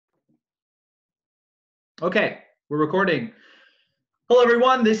Okay, we're recording. Hello,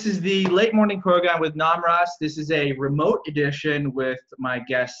 everyone. This is the late morning program with Namras. This is a remote edition with my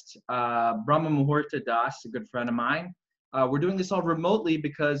guest, Brahma Muhurta Das, a good friend of mine. We're doing this all remotely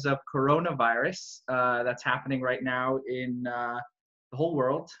because of coronavirus that's happening right now in the whole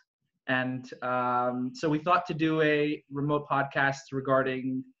world. And so we thought to do a remote podcast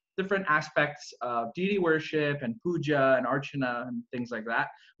regarding different aspects of deity worship and puja and archana and things like that.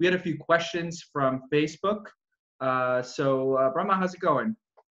 We had a few questions from Facebook. Brahma, how's it going?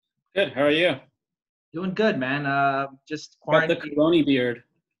 Good. How are you? Doing good, man. Just Got the quarantine. corona beard.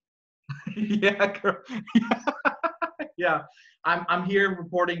 Yeah, yeah. I'm here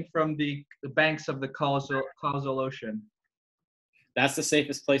reporting from the banks of the causal ocean. That's the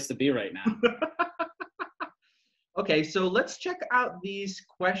safest place to be right now. Okay, so let's check out these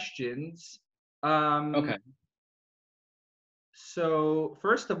questions. Okay. So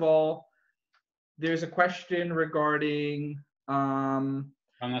first of all, there's a question regarding. I'm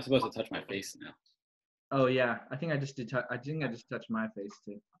not supposed to touch my face now. Oh yeah, I think I just did. I think I just touched my face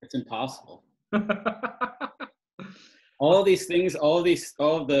too. It's impossible. All these things, all of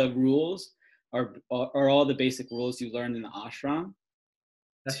the rules are all the basic rules you learned in the ashram.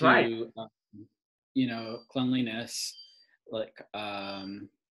 That's right. Cleanliness, like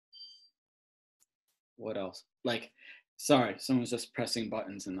what else? Like, sorry, someone's just pressing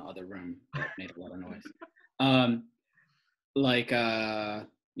buttons in the other room that made a lot of noise.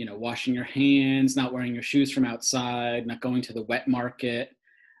 Washing your hands, not wearing your shoes from outside, not going to the wet market,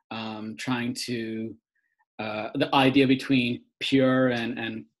 trying to the idea between pure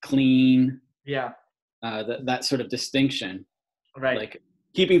and clean. Yeah. That sort of distinction. Right. Like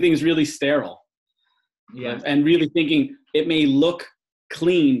keeping things really sterile. Yeah. And really thinking it may look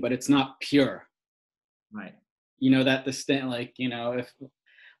clean, but it's not pure. Right. That distinct, like, if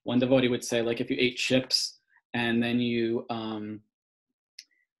one devotee would say, like, if you ate chips and then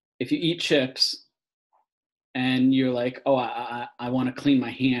if you eat chips and you're like, oh, I want to clean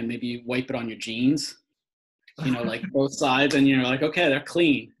my hand, maybe you wipe it on your jeans, like both sides, and you're like, okay, they're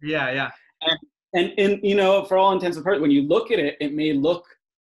clean. Yeah. And for all intents and purposes, when you look at it, they may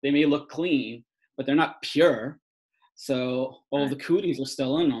look clean, but they're not pure. So all the cooties are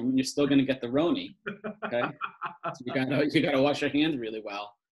still in them. You're still going to get the roni. Okay, so you gotta wash your hands really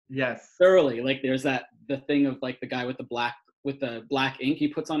well. Yes. Thoroughly. Like there's the thing of like the guy with the black ink he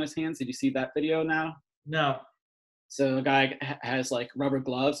puts on his hands. Did you see that video now? No. So a guy has like rubber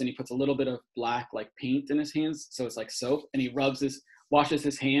gloves and he puts a little bit of black like paint in his hands, so it's like soap, and he washes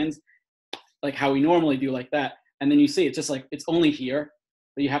his hands like how we normally do, like that. And then you see it's just like it's only here,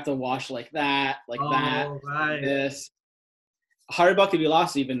 but you have to wash like that, Right. like this. Hari Bhakti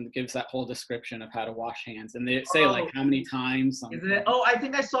Vilas even gives that whole description of how to wash hands, and they say like how many times. Is it? Oh, I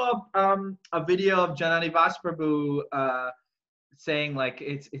think I saw a video of Janani Vasprabhu saying like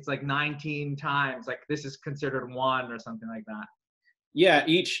it's like 19 times, like this is considered one or something like that. Yeah,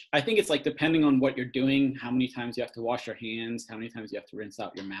 I think it's like depending on what you're doing, how many times you have to wash your hands, how many times you have to rinse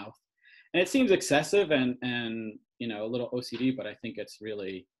out your mouth. And it seems excessive and a little OCD, but I think it's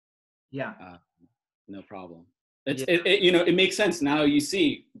really no problem. It makes sense now. You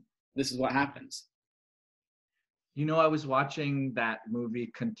see, this is what happens. I was watching that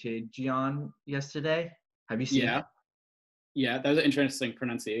movie Contagion yesterday. Have you seen it? Yeah, that was an interesting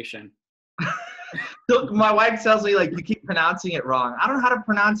pronunciation. So my wife tells me like you keep pronouncing it wrong. I don't know how to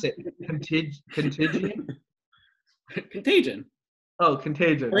pronounce it. Contagion. Contagion. Oh,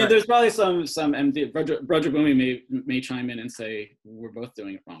 Contagion. I mean, there's probably some MD. Brajabhumi may chime in and say we're both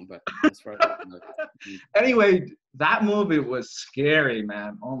doing it wrong, but as far as anyway, that movie was scary,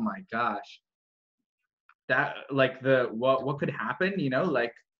 man. Oh my gosh. That like what could happen,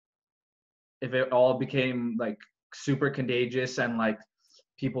 like if it all became like super contagious and like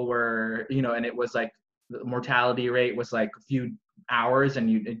people were, and it was like the mortality rate was like a few hours and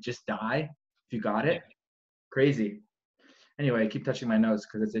you'd just die if you got it. Crazy. Anyway, I keep touching my nose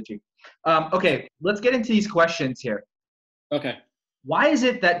because it's itchy. Okay, let's get into these questions here. Okay. Why is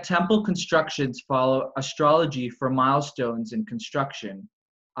it that temple constructions follow astrology for milestones in construction,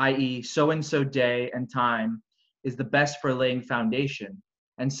 i.e. so-and-so day and time is the best for laying foundation,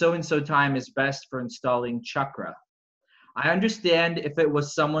 and so-and-so time is best for installing chakra? I understand if it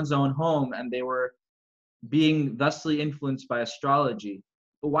was someone's own home and they were being thusly influenced by astrology,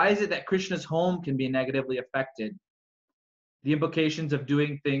 but why is it that Krishna's home can be negatively affected? The implications of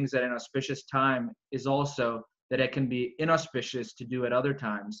doing things at an auspicious time is also that it can be inauspicious to do at other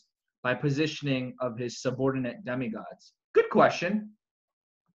times by positioning of his subordinate demigods. Good question.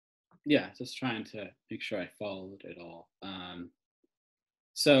 Yeah, just trying to make sure I followed it all.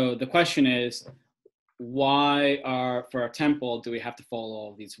 So the question is, for our temple, do we have to follow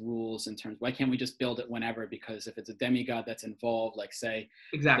all these rules in terms, why can't we just build it whenever? Because if it's a demigod that's involved, like say,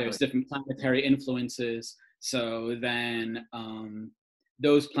 Exactly. there's different planetary influences, so then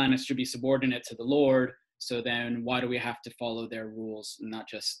those planets should be subordinate to the Lord. So then why do we have to follow their rules and not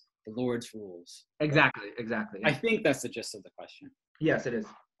just the Lord's rules? Exactly. Exactly. Yeah. I think that's the gist of the question. Yes, it is.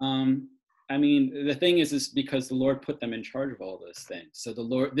 I mean, the thing is because the Lord put them in charge of all those things. So the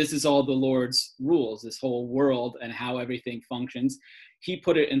Lord, this is all the Lord's rules, this whole world and how everything functions. He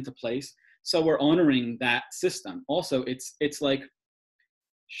put it into place. So we're honoring that system. Also, it's like,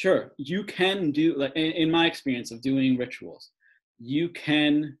 sure, you can do, like in my experience of doing rituals, you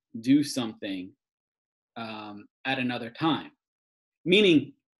can do something at another time.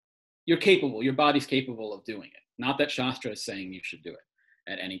 Meaning you're capable, your body's capable of doing it. Not that Shastra is saying you should do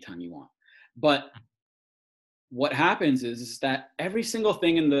it at any time you want. But what happens is that every single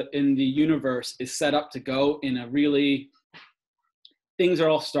thing in the universe is set up to go in a really, things are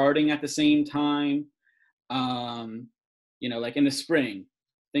all starting at the same time. Like in the spring,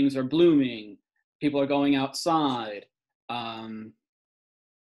 things are blooming, people are going outside, the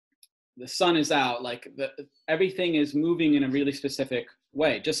sun is out, like everything is moving in a really specific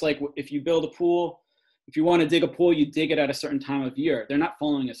way. Just like if you build a pool, if you want to dig a pool, you dig it at a certain time of year. They're not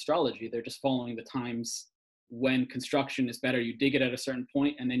following astrology. They're just following the times when construction is better. You dig it at a certain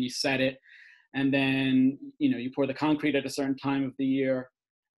point and then you set it. And then, you pour the concrete at a certain time of the year.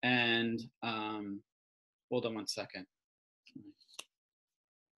 And hold on one second.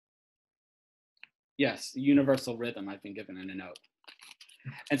 Yes, universal rhythm I've been given in a note.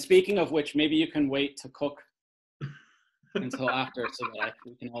 And speaking of which, maybe you can wait to cook until after so that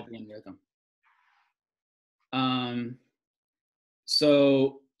we can all be in rhythm.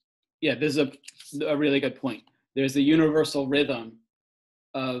 So yeah, this is a really good point. There's a universal rhythm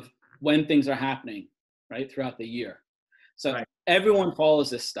of when things are happening, right, throughout the year. So right. Everyone follows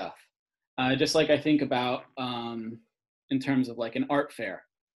this stuff. Just like I think about in terms of like an art fair.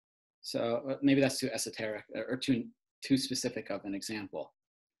 So maybe that's too esoteric or too specific of an example.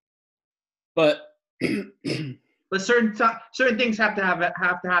 But but certain things have to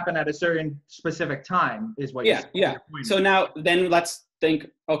happen at a certain specific time, is what. Yeah. So now then let's think.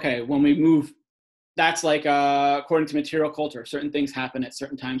 Okay, when we move, that's like according to material culture, certain things happen at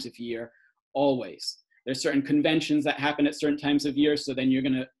certain times of year. Always, there's certain conventions that happen at certain times of year. So then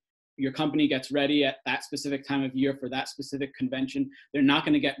your company gets ready at that specific time of year for that specific convention. They're not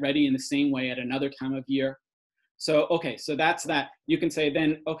going to get ready in the same way at another time of year. So, okay, so that's that. You can say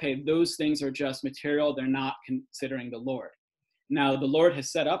then, okay, those things are just material. They're not considering the Lord. Now, the Lord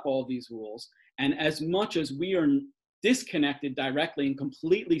has set up all these rules. And as much as we are disconnected directly and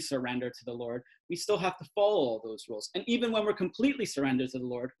completely surrendered to the Lord, we still have to follow all those rules. And even when we're completely surrendered to the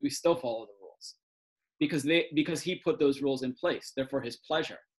Lord, we still follow the rules because he put those rules in place. They're for his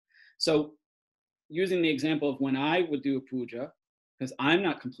pleasure. So using the example of when I would do a puja, because I'm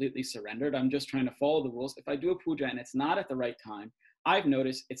not completely surrendered, I'm just trying to follow the rules. If I do a puja and it's not at the right time, I've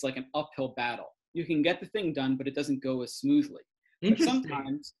noticed it's like an uphill battle. You can get the thing done, but it doesn't go as smoothly. Interesting. But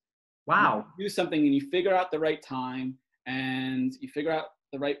sometimes wow, you do something and you figure out the right time and you figure out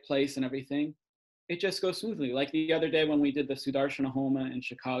the right place and everything, it just goes smoothly. Like the other day when we did the Sudarshana Homa in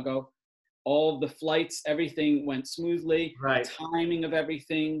Chicago, all of the flights, everything went smoothly. Right. The timing of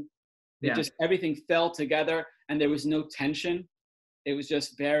everything, everything fell together and there was no tension. It was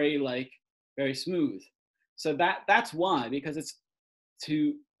just very smooth. So that's why, because it's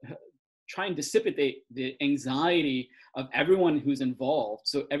to try and dissipate the anxiety of everyone who's involved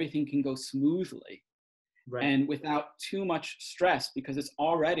so everything can go smoothly. Right. And without too much stress, because it's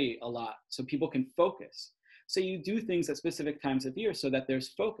already a lot, so people can focus. So you do things at specific times of year so that there's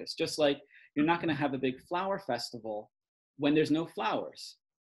focus. Just like you're not going to have a big flower festival when there's no flowers,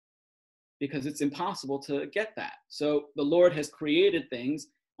 because it's impossible to get that. So the Lord has created things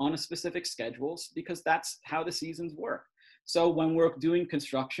on a specific schedules because that's how the seasons work. So when we're doing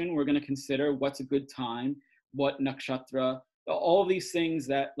construction, we're going to consider what's a good time, what nakshatra, all these things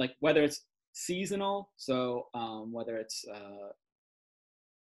that, like, whether it's seasonal, so whether it's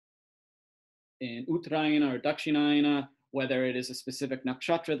in Uttarayana or Dakshinayana, whether it is a specific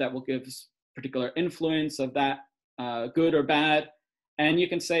nakshatra that will give particular influence of that, good or bad. And you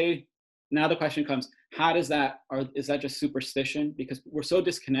can say, now the question comes, how does that, or is that just superstition? Because we're so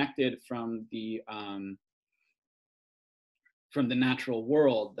disconnected from the natural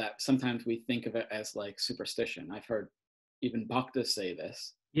world that sometimes we think of it as like superstition. I've heard even bhaktas say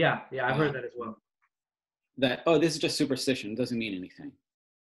this. Yeah, I've heard that as well. That, oh, this is just superstition, it doesn't mean anything.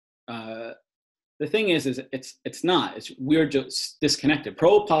 The thing is it's not. We're just disconnected.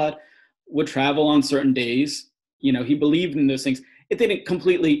 Prabhupada would travel on certain days. You know, he believed in those things. It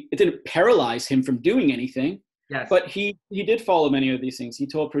didn't paralyze him from doing anything. Yes. But he did follow many of these things. He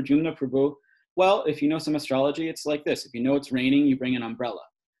told Pradyumna Prabhu, well, if you know some astrology, it's like this. If you know it's raining, you bring an umbrella.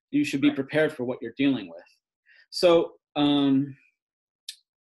 You should be prepared for what you're dealing with. So, what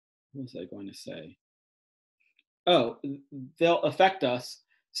was I going to say? Oh, they'll affect us.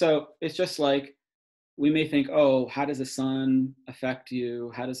 So it's just like, we may think, oh, how does the sun affect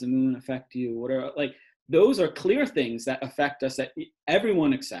you? How does the moon affect you? What are, like, those are clear things that affect us that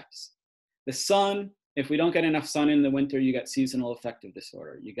everyone accepts. The sun, if we don't get enough sun in the winter, you get seasonal affective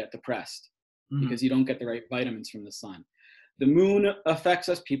disorder. You get depressed because you don't get the right vitamins from the sun. The moon affects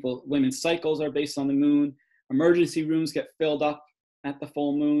us. Women's cycles are based on the moon. Emergency rooms get filled up at the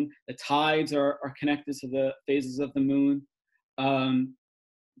full moon. The tides are connected to the phases of the moon.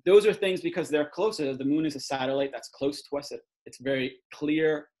 Those are things because they're closer. The moon is a satellite that's close to us. It's very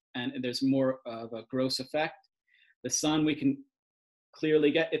clear and there's more of a gross effect. The sun we can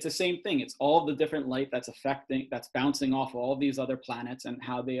clearly get. It's the same thing. It's all the different light that's bouncing off all these other planets and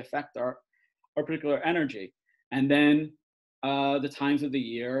how they affect our particular energy. And then the times of the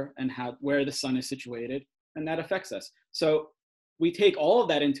year and where the sun is situated, and that affects us. So we take all of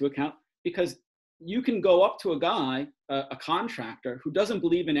that into account because you can go up to a guy, a contractor who doesn't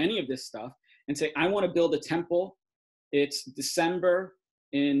believe in any of this stuff and say, I want to build a temple. It's December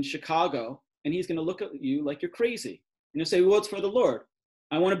in Chicago. And he's going to look at you like you're crazy. And you'll say, well, it's for the Lord.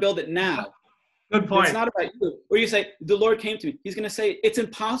 I want to build it now. Good point. It's not about you. Or you say, the Lord came to me. He's going to say, it's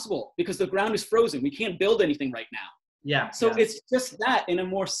impossible because the ground is frozen. We can't build anything right now. Yeah. So it's just that in a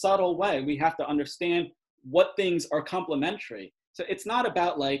more subtle way. We have to understand what things are complementary. So it's not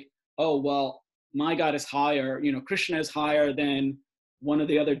about like, oh, well, my God is higher, Krishna is higher than one of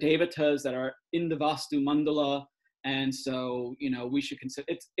the other devatas that are in the Vastu Mandala. And so, we should consider,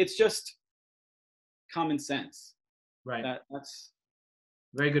 it's just common sense. Right. That's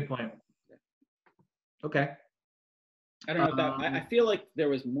very good point. Okay. I don't know I feel like there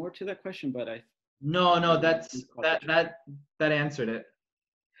was more to that question, but No, that answered it.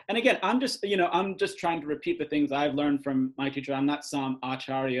 And again, I'm just trying to repeat the things I've learned from my teacher. I'm not some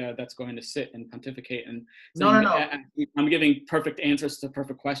acharya that's going to sit and pontificate and saying, no. I'm giving perfect answers to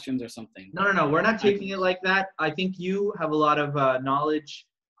perfect questions or something. No. We're not taking it like that. I think you have a lot of knowledge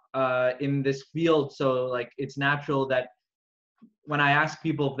in this field. So like, it's natural that when I ask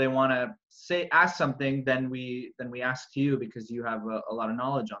people if they want to ask something, then we ask to you because you have a lot of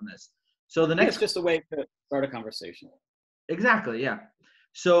knowledge on this. So the next, it's just a way to start a conversation. Exactly. Yeah.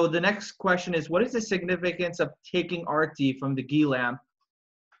 So the next question is, what is the significance of taking arti from the ghee lamp?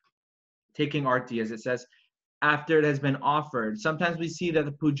 Taking arti, as it says, after it has been offered. Sometimes we see that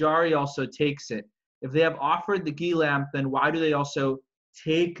the pujari also takes it. If they have offered the ghee lamp, then why do they also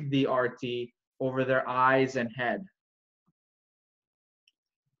take the arti over their eyes and head?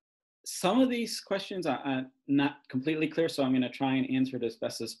 Some of these questions are not completely clear, so I'm going to try and answer it as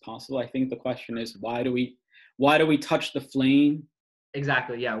best as possible. I think the question is, why do we touch the flame?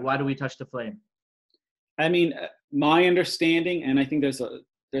 Exactly. Yeah. Why do we touch the flame? I mean, my understanding, and I think there's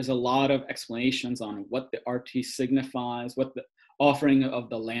a lot of explanations on what the arti signifies, what the offering of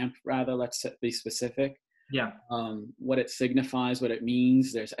the lamp, rather, let's be specific. Yeah. What it signifies, what it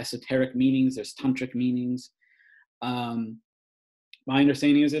means. There's esoteric meanings. There's tantric meanings. My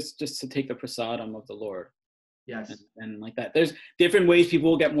understanding is it's just to take the prasadam of the Lord. Yes. And like that. There's different ways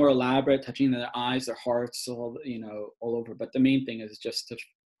people will get more elaborate, touching their eyes, their hearts, all over. But the main thing is just to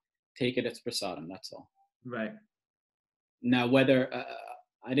take it as prasadam. That's all. Right. Now, whether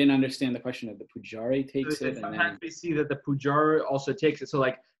I didn't understand the question of the pujari takes it. Sometimes we see that the pujari also takes it. So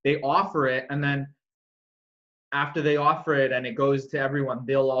like they offer it, and then after they offer it and it goes to everyone,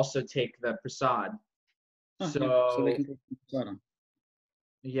 they'll also take the prasad. So they can take the prasadam.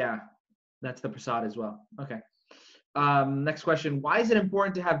 Yeah, that's the prasad as well. Okay. Next question. Why is it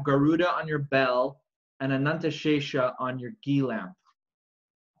important to have Garuda on your bell and Ananta Shesha on your ghee lamp?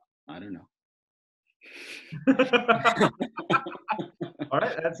 I don't know. All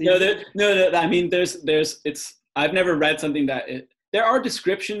right, that's easy. No. I mean, I've never read something that there are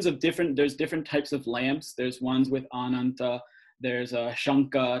descriptions of there's different types of lamps. There's ones with Ananta. There's a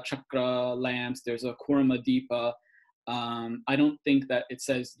Shanka Chakra lamps. There's a Kurma Deepa. I don't think that it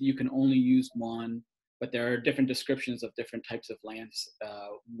says you can only use one, but there are different descriptions of different types of lamps.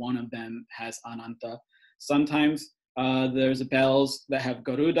 One of them has Ananta. Sometimes there's bells that have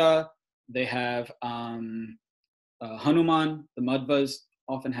Garuda. They have Hanuman. The Madhvas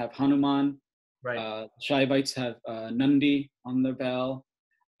often have Hanuman. Right. Shaivites have Nandi on their bell.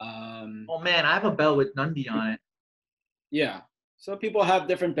 Oh man, I have a bell with Nandi on it. Yeah. So people have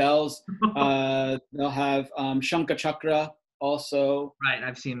different bells. They'll have Shankha Chakra also. Right,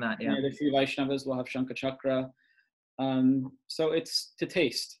 I've seen that. Yeah. Yeah, the Sri Vaishnavas will have Shankha Chakra. So it's to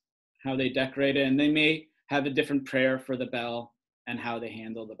taste how they decorate it, and they may have a different prayer for the bell and how they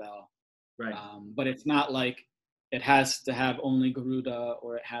handle the bell. Right. But it's not like it has to have only Garuda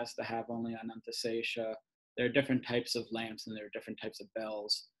or it has to have only Anantasesha. There are different types of lamps and there are different types of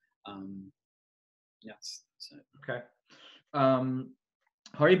bells. Yes. So. Okay.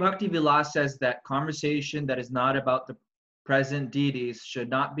 Hari Bhakti Vilas says that conversation that is not about the present deities should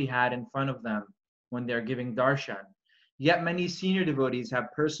not be had in front of them when they're giving darshan. Yet many senior devotees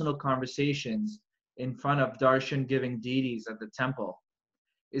have personal conversations in front of darshan giving deities at the temple.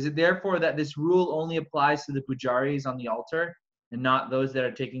 Is it therefore that this rule only applies to the pujaris on the altar and not those that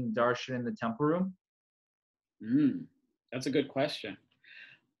are taking darshan in the temple room? That's a good question.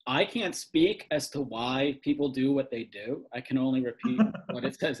 I can't speak as to why people do what they do. I can only repeat what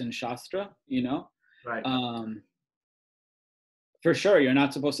it says in Shastra, you know? Right. For sure, you're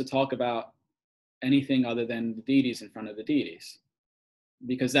not supposed to talk about anything other than the deities in front of the deities,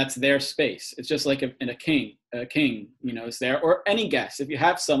 because that's their space. It's just like a king, you know, is there, or any guest. If you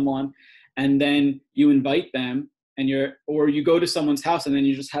have someone and then you invite them and or you go to someone's house and then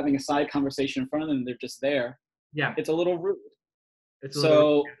you're just having a side conversation in front of them, they're just there. Yeah. It's a little rude.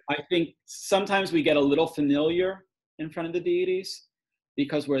 So I think sometimes we get a little familiar in front of the deities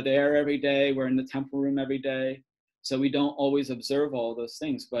because we're there every day, we're in the temple room every day. So we don't always observe all those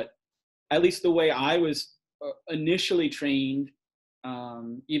things. But at least the way I was initially trained,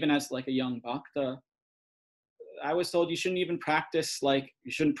 even as like a young bhakta, I was told you shouldn't even practice,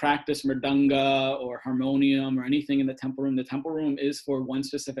 you shouldn't practice mridanga or harmonium or anything in the temple room. The temple room is for one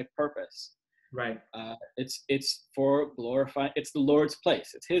specific purpose. Right. It's for glorify. It's the Lord's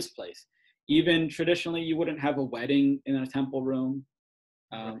place. It's His place. Even traditionally, you wouldn't have a wedding in a temple room.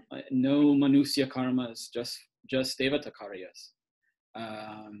 No manusya karmas, just devata karyas,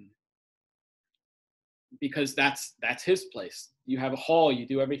 because that's His place. You have a hall. You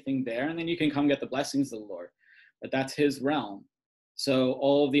do everything there, and then you can come get the blessings of the Lord. But that's His realm.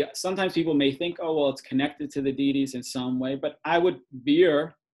 So sometimes people may think, oh well, it's connected to the deities in some way. But I would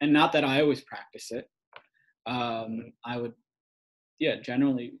veer. And not that I always practice it. I would,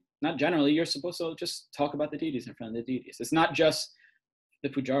 not generally, you're supposed to just talk about the deities in front of the deities. It's not just the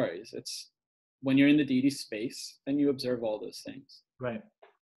pujaris. It's when you're in the deity space, then you observe all those things. Right.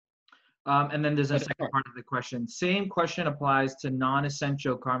 And then there's a second part of the question. Same question applies to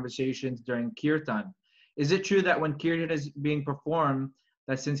non-essential conversations during kirtan. Is it true that when kirtan is being performed,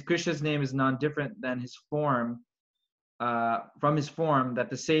 that since Krishna's name is non-different than his form, from his form,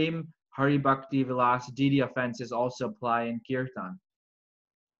 that the same Hari Bhakti Vilas deity offenses also apply in kirtan?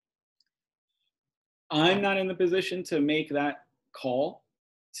 I'm not in the position to make that call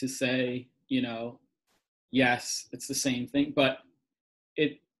to say, yes, it's the same thing, but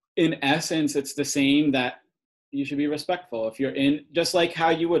in essence, it's the same, that you should be respectful. If you're just like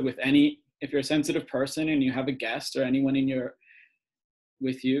how you would if you're a sensitive person and you have a guest or anyone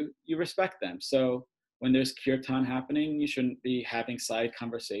with you, you respect them. So when there's kirtan happening, you shouldn't be having side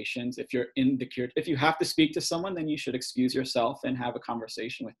conversations. If you're in the kirtan, if you have to speak to someone, then you should excuse yourself and have a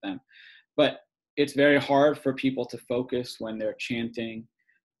conversation with them. But it's very hard for people to focus when they're chanting,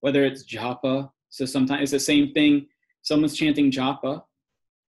 whether it's japa. So sometimes it's the same thing. Someone's chanting japa.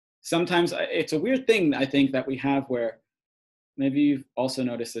 Sometimes it's a weird thing, I think, that we have where maybe you've also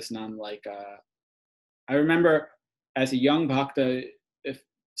noticed this, Nam, I remember as a young bhakta, if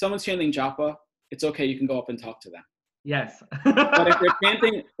someone's chanting japa, it's okay, you can go up and talk to them. Yes. But if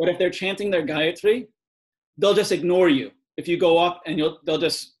they're chanting their Gayatri, they'll just ignore you. If you go up and they'll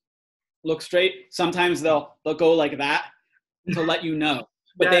just look straight. Sometimes they'll go like that to let you know,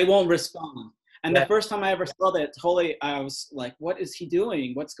 but they won't respond. And the first time I ever saw that, totally, I was like, what is he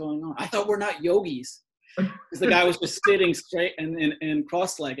doing? What's going on? I thought we're not yogis. Because the guy was just sitting straight and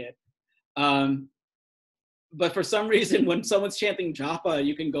cross-legged. But for some reason, when someone's chanting japa,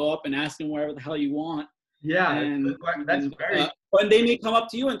 you can go up and ask them wherever the hell you want. Yeah, that's very. And they may come up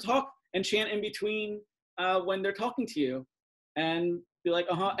to you and talk and chant in between when they're talking to you, and be like,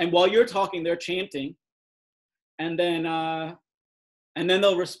 And while you're talking, they're chanting, and then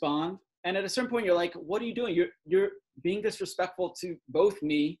they'll respond. And at a certain point, you're like, "What are you doing? You're being disrespectful to both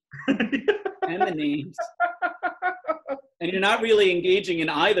me and the names, and you're not really engaging in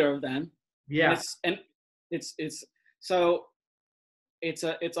either of them." Yeah. So it's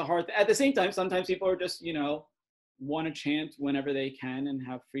a hard thing. At the same time, sometimes people are just, want to chant whenever they can and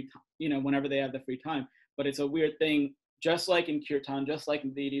have free time, whenever they have the free time. But it's a weird thing, just like in kirtan, just like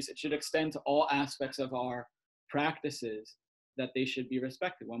in deities, it should extend to all aspects of our practices, that they should be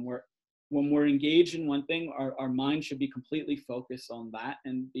respected. When we're engaged in one thing, our mind should be completely focused on that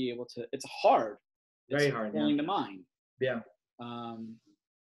and be able to. It's hard. It's Very hard. pulling the mind. Yeah.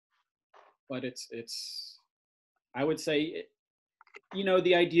 But it's. I would say,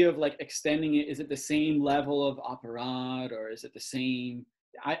 the idea of like extending it. Is it the same level of aparat, or is it the same?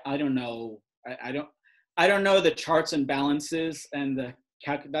 I don't know. I don't know the charts and balances and the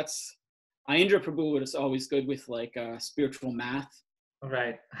that's. Indra Prabhu was always good with like spiritual math.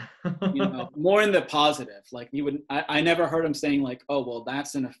 Right. More in the positive. Like he would. I never heard him saying like, oh well,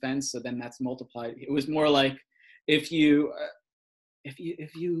 that's an offense, so then that's multiplied. It was more like if you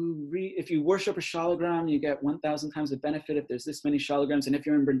worship a shalagram, you get 1,000 times the benefit if there's this many shalagrams, and if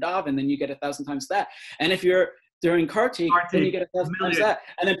you're in Vrindavan, then you get 1,000 times that, and if you're during Kartik, then you get 1,000 times that,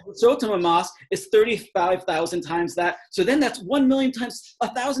 and then Purushottam Mas is 35,000 times that. So then that's 1,000,000 times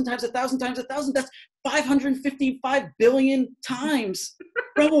 1,000 times 1,000 times 1,000. That's 555 billion times.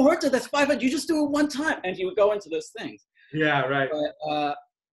 Brahma Muhurta, that's 500. You just do it one time, and he would go into those things. Yeah, right.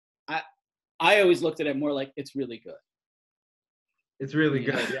 But I always looked at it more like it's really good. It's really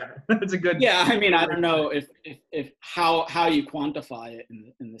good. Yeah, it's a good. Yeah, I mean, I don't know if how you quantify it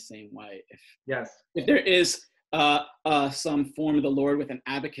in the same way. If there is some form of the Lord with an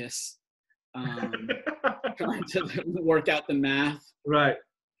abacus, trying to work out the math. Right.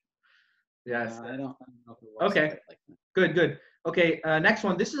 Yes. I don't know if it works okay. Like that. Good. Okay. Next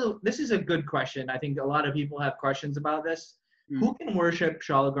one. This is a good question. I think a lot of people have questions about this. Who can worship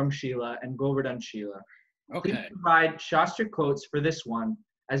Shalagram Shila and Govardhan Shila? Okay. Please provide Shastra quotes for this one,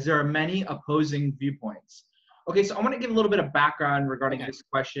 as there are many opposing viewpoints. Okay, so I want to give a little bit of background regarding this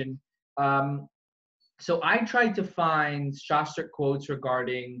question. So I tried to find Shastra quotes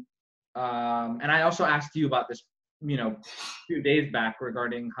regarding, and I also asked you about this, a few days back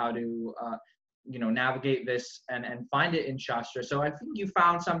regarding how to, navigate this and find it in Shastra. So I think you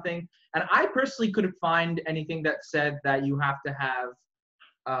found something, and I personally couldn't find anything that said that you have to have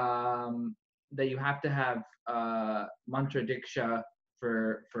mantra diksha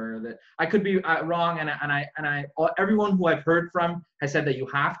for the. I could be wrong, and I everyone who I've heard from has said that you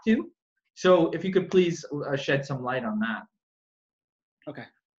have to. So if you could please shed some light on that. Okay.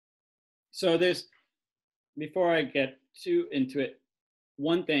 So before I get too into it,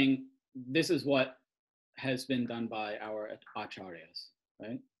 one thing, this is what has been done by our acharyas,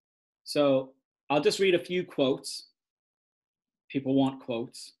 right? So I'll just read a few quotes. People want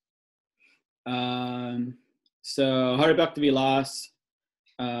quotes. So Hari Bhakti Vilas,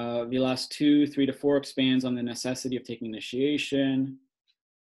 Vilas 2, 3-4 expands on the necessity of taking initiation.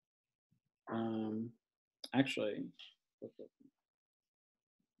 Actually,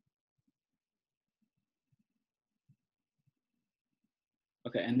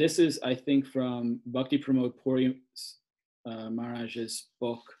 okay, and this is, I think, from Bhakti Pramod Puri Maharaj's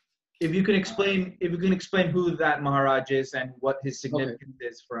book. If you can explain who that Maharaj is and what his significance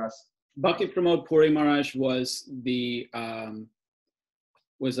is for us. Bhakti Pramod Puri Maharaj was a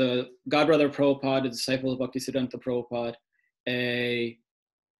godbrother of Prabhupada, a disciple of Bhaktisiddhanta Prabhupada.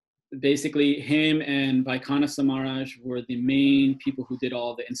 Basically, him and Vaikhanasa Maharaj were the main people who did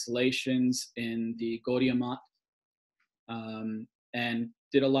all the installations in the Gaudiya Math, and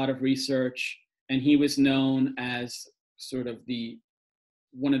did a lot of research. And he was known as sort of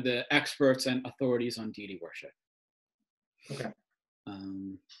one of the experts and authorities on deity worship. Okay.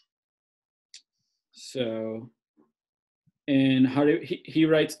 So, he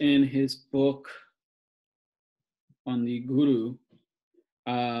writes in his book on the Guru,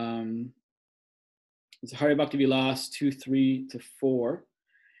 it's Hari Bhakti Vilas 2, 3-4,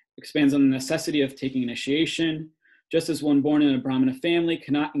 expands on the necessity of taking initiation. Just as one born in a Brahmana family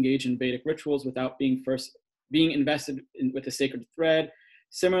cannot engage in Vedic rituals without being invested with a sacred thread,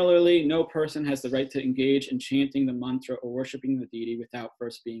 similarly, no person has the right to engage in chanting the mantra or worshiping the deity without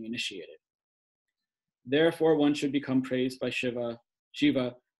first being initiated. Therefore, one should become praised by Shiva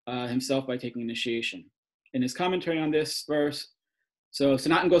himself by taking initiation. In his commentary on this verse, so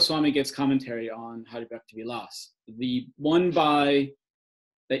Sanatana Goswami gives commentary on Hari Bhakti Vilas. The one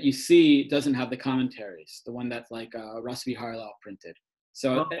that you see doesn't have the commentaries, the one that's like Ras Viharlal printed.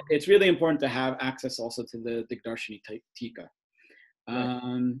 So it's really important to have access also to the Digdarshini Tika.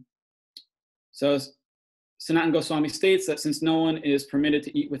 So Sanatana Goswami states that since no one is permitted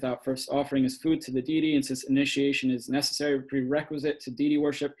to eat without first offering his food to the deity, and since initiation is necessary prerequisite to deity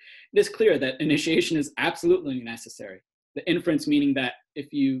worship, it is clear that initiation is absolutely necessary. The inference meaning that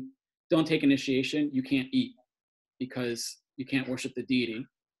if you don't take initiation, you can't eat, because you can't worship the deity,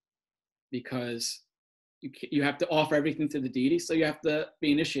 because you have to offer everything to the deity. So you have to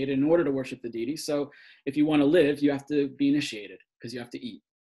be initiated in order to worship the deity. So if you want to live, you have to be initiated because you have to eat.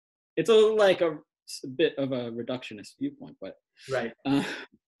 It's a bit of a reductionist viewpoint, but Right. Srila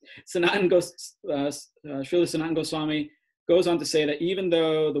Sanatan Goswami goes on to say that even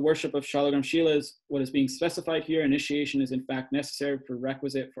though the worship of Shalagram Shila is what is being specified here, initiation is in fact necessary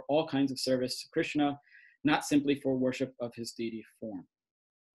prerequisite for all kinds of service to Krishna, not simply for worship of his deity form.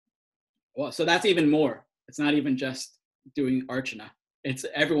 Well, so that's even more. It's not even just doing archana. It's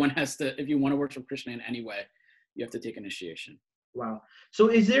everyone has to, if you want to worship Krishna in any way, you have to take initiation. Wow. So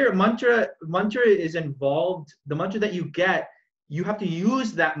is there a mantra is involved, the mantra that you get, you have to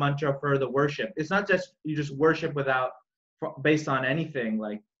use that mantra for the worship. It's not just, you just worship based on anything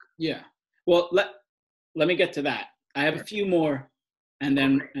like. Yeah. Well, let me get to that. I have a few more and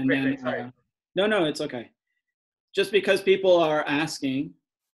then, Sorry. No, it's okay. Just because people are asking,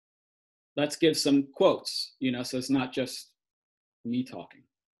 let's give some quotes, so it's not just me talking.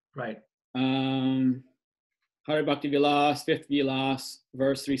 Right. Hari Bhakti Vilas, 5th Vilas,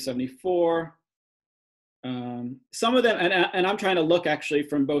 verse 374. Some of them, and I'm trying to look actually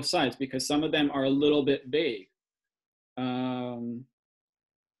from both sides because some of them are a little bit vague. Let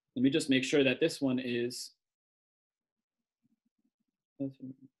me just make sure that this one is.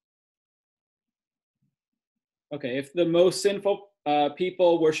 Okay, if the most sinful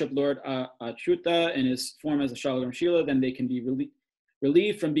people worship Lord Achyuta in his form as a Shalagram Shila, then they can be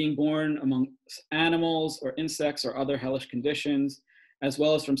relieved from being born among animals or insects or other hellish conditions, as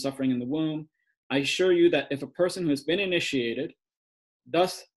well as from suffering in the womb. I assure you that if a person who has been initiated,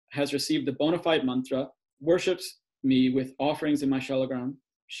 thus has received the bona fide mantra, worships me with offerings in my Shalagram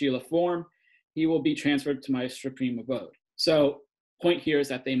Shila form, he will be transferred to my supreme abode. So point here is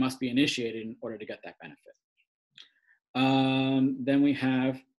that they must be initiated in order to get that benefit. Then we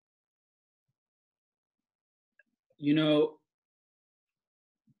have,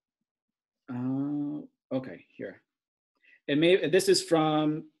 okay, here. This is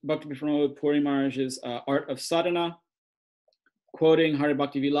from Bhakti Pramod Puri Maharaj's Art of Sadhana, quoting Hari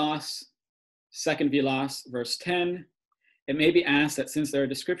Bhakti Vilas, 2nd Vilas, verse 10. It may be asked that since there are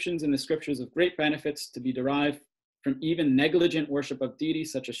descriptions in the scriptures of great benefits to be derived from even negligent worship of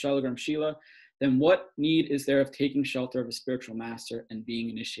deities such as Shalagram Shila, then what need is there of taking shelter of a spiritual master and being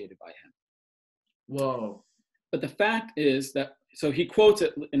initiated by him? Whoa. But the fact is that, so he quotes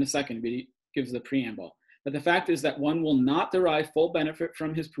it in a second, but he gives the preamble. But the fact is that one will not derive full benefit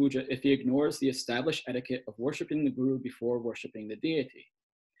from his puja if he ignores the established etiquette of worshiping the guru before worshiping the deity.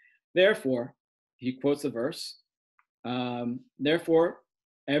 Therefore, he quotes the verse, therefore,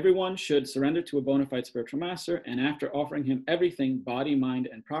 everyone should surrender to a bona fide spiritual master, and after offering him everything, body, mind,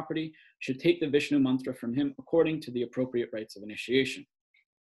 and property, should take the Vishnu mantra from him according to the appropriate rites of initiation.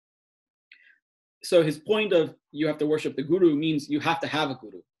 So his point of you have to worship the guru means you have to have a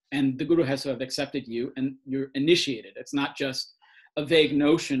guru, and the guru has to have accepted you, and you're initiated. It's not just a vague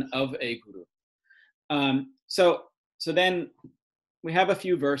notion of a guru. So then we have a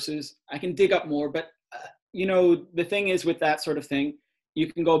few verses. I can dig up more, but the thing is with that sort of thing, you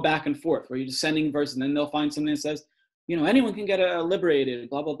can go back and forth where you're just sending verses and then they'll find something that says, anyone can get liberated,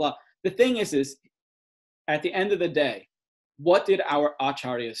 blah, blah, blah. The thing is at the end of the day, what did our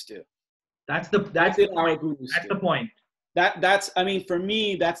acharyas do? That's the point. That's for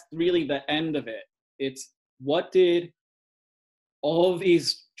me, that's really the end of it. It's what did all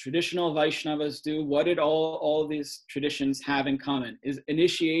these traditional Vaishnavas do? What did all these traditions have in common? Is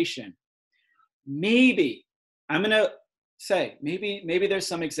initiation. Maybe, I'm going to say, maybe there's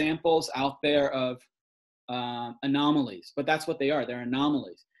some examples out there of anomalies, but that's what they are. They're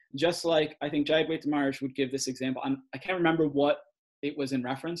anomalies. Just like I think Jayadvaita Maharaj would give this example. I can't remember what it was in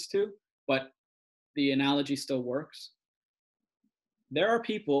reference to, but the analogy still works. There are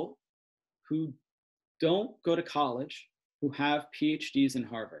people who don't go to college who have PhDs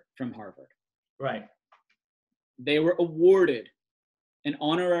from Harvard. Right. They were awarded an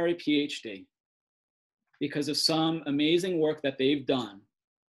honorary PhD because of some amazing work that they've done.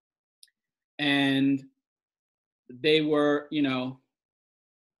 And they were,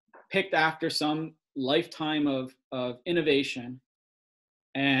 picked after some lifetime of innovation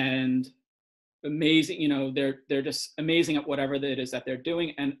and amazing, they're just amazing at whatever it is that they're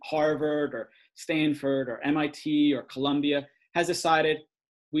doing. And Harvard or Stanford or MIT or Columbia has decided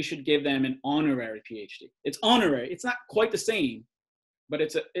we should give them an honorary PhD. It's honorary. It's not quite the same, but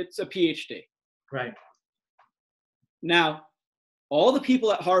it's a PhD. Right. Now, all the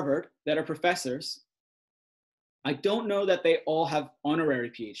people at Harvard that are professors, I don't know that they all have honorary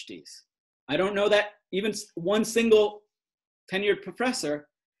PhDs. I don't know that even one single tenured professor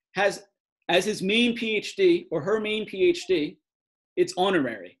has as his main PhD or her main PhD, it's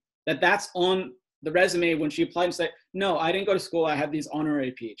honorary. That's on the resume when she applied and said, no, I didn't go to school, I have these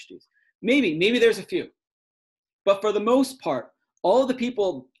honorary PhDs. Maybe there's a few. But for the most part, all of the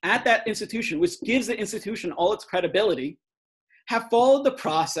people at that institution, which gives the institution all its credibility, have followed the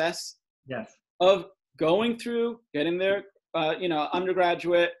process of going through, getting their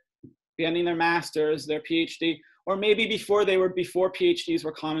undergraduate, getting their master's, their PhD, or maybe before PhDs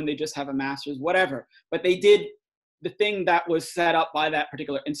were common, they just have a master's, whatever. But they did the thing that was set up by that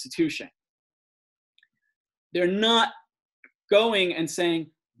particular institution. They're not going and saying,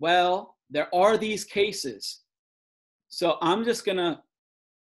 well, there are these cases, so I'm just gonna,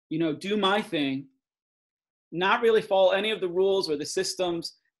 do my thing, not really follow any of the rules or the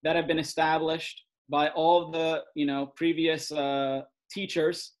systems that have been established by all the, previous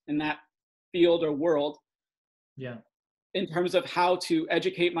teachers in that field or world. Yeah. In terms of how to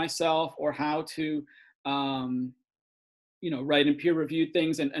educate myself or how to, write in peer-reviewed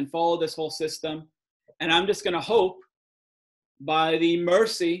things and follow this whole system. And I'm just going to hope by the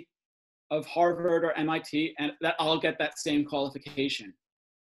mercy of Harvard or MIT and that I'll get that same qualification.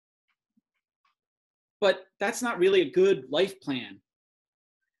 But that's not really a good life plan.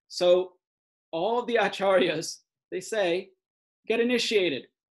 So all of the acharyas, they say, get initiated.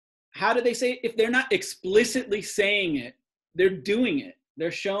 How do they say it? If they're not explicitly saying it, they're doing it.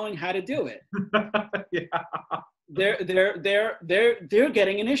 They're showing how to do it. Yeah. They're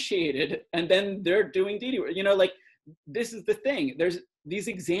getting initiated, and then they're doing deity work. This is the thing. There's these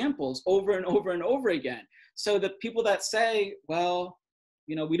examples over and over and over again. So the people that say, well,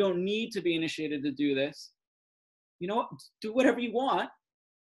 we don't need to be initiated to do this, do whatever you want.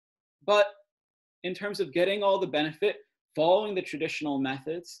 But in terms of getting all the benefit, following the traditional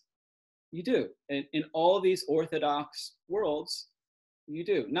methods, you do. In all of these Orthodox worlds, you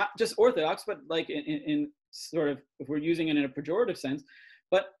do. Not just Orthodox, but like in sort of, if we're using it in a pejorative sense,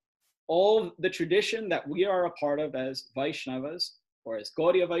 but all the tradition that we are a part of as Vaishnavas, or as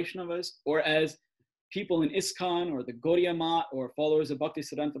Gaudiya Vaishnavas, or as people in ISKCON, or the Gaudiya Mat, or followers of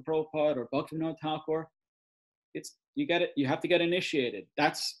Bhaktisiddhanta Prabhupada, or Bhaktivinoda Thakur, you have to get initiated.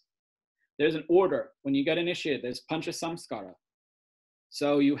 There's an order. When you get initiated, there's Pancha Samskara.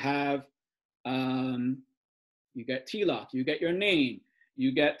 So you have, you get tilak, you get your name,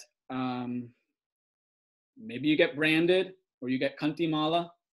 you get, maybe you get branded, or you get kantimala,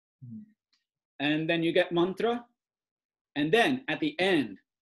 and then you get mantra, and then at the end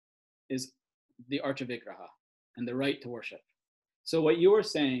is the Archa Vigraha and the right to worship. So what you were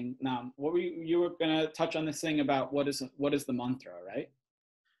saying, now, you were gonna touch on this thing about what is the mantra, right?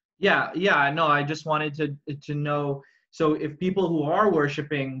 Yeah, no, I just wanted to know, so if people who are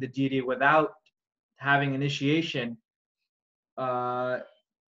worshiping the deity without having initiation,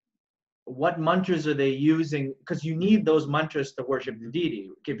 what mantras are they using? Because you need those mantras to worship the deity.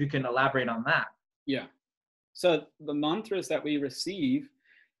 If you can elaborate on that. Yeah. So the mantras that we receive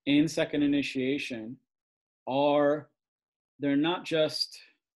in second initiation they're not just,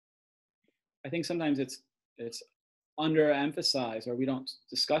 I think sometimes it's underemphasized, or we don't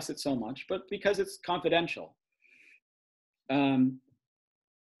discuss it so much, but because it's confidential.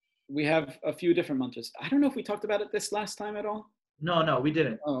 We have a few different mantras. I don't know if we talked about it this last time at all. No, we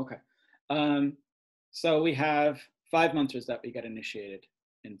didn't. Oh, okay. So we have 5 mantras that we get initiated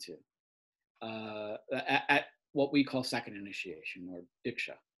into at what we call second initiation, or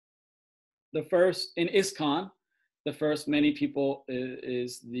Diksha. The first, in ISKCON, the first many people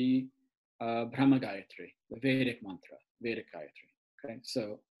is the Brahma Gayatri, the Vedic mantra, Vedic Gayatri. Okay,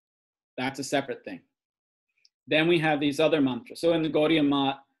 so that's a separate thing. Then we have these other mantras. So in the Gaudiya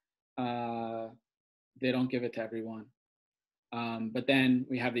Mat, they don't give it to everyone. But then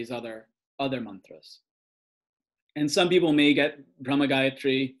we have these other mantras. And some people may get Brahma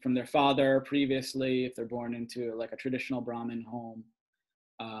Gayatri from their father previously, if they're born into like a traditional Brahmin home.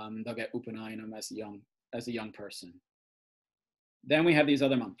 They'll get Upanayanam as a young person. Then we have these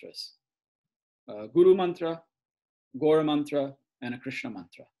other mantras. Guru mantra, Gora mantra, and a Krishna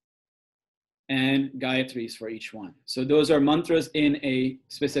mantra. And Gayatris for each one. So those are mantras in a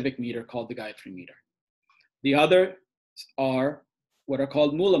specific meter called the Gayatri meter. The others are what are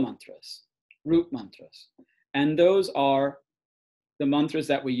called Mula mantras, root mantras. And those are the mantras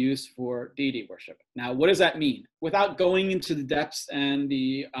that we use for deity worship. Now, what does that mean? Without going into the depths and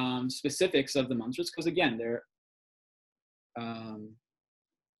the specifics of the mantras, because again, they're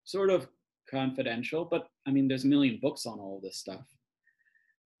sort of confidential, but I mean, there's a million books on all this stuff.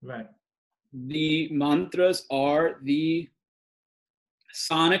 Right. The mantras are the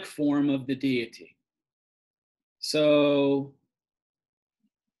sonic form of the deity. So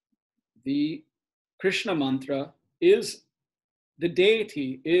the Krishna mantra is the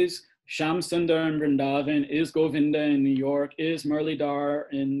deity, is Sham Sundar in Vrindavan, is Govinda in New York, is Murlidhar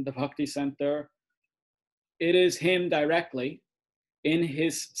in the Bhakti Center. It is him directly in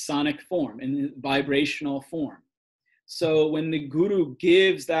his sonic form, in his vibrational form. So when the guru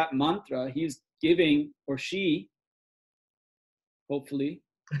gives that mantra, he's giving, or she, hopefully,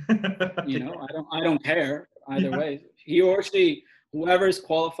 I don't care either way. He or she, whoever is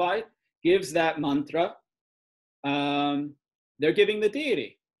qualified, gives that mantra. They're giving the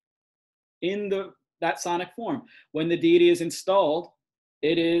deity in that sonic form. When the deity is installed,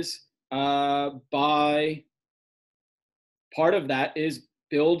 it is by part of that is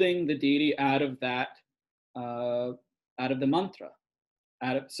building the deity out of that, out of the mantra.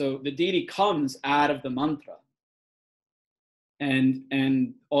 So the deity comes out of the mantra,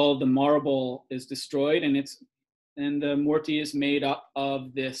 and all the marble is destroyed, and the murti is made up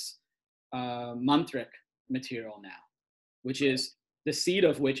of this mantric material now, which is the seed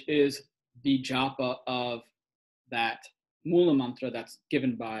of which is the japa of that mula mantra that's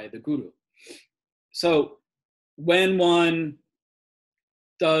given by the guru. So when one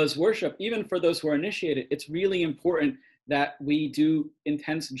does worship, even for those who are initiated, it's really important that we do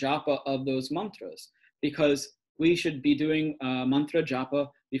intense japa of those mantras, because we should be doing mantra japa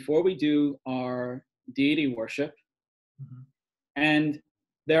before we do our deity worship. Mm-hmm. And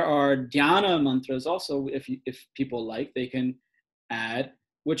there are dhyana mantras also, if people like, they can add,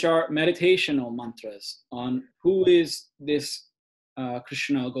 which are meditational mantras on who is this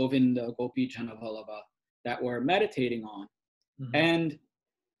Krishna, Govinda, Gopi, Janavalabha that we're meditating on. Mm-hmm. And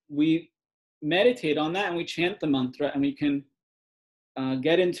we meditate on that and we chant the mantra, and we can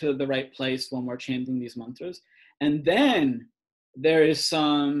get into the right place when we're chanting these mantras. And then there is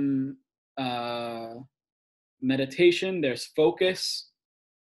some meditation, there's focus,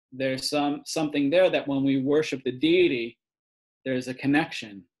 there's something there that when we worship the deity, there's a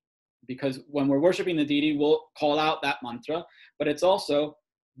connection. Because when we're worshiping the deity, we'll call out that mantra, but it's also,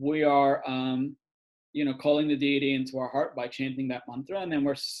 we are calling the deity into our heart by chanting that mantra, and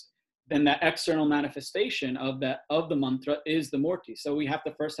then that external manifestation of the mantra is the murti. So we have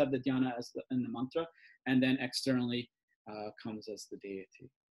to first have the dhyana in the mantra, and then externally comes as the deity.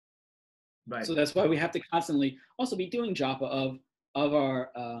 Right. So that's why we have to constantly also be doing japa of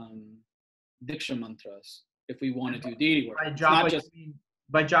our diksha mantras if we want to do deity work.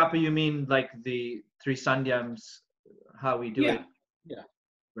 By japa you mean like the three sandhyams, how we do it? Yeah.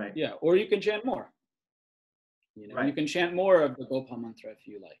 Right. Yeah, or you can chant more. Right. You can chant more of the Gopal mantra if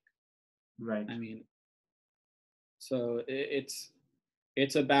you like. Right. I mean, so it's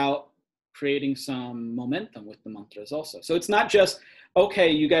about creating some momentum with the mantras also. So it's not just,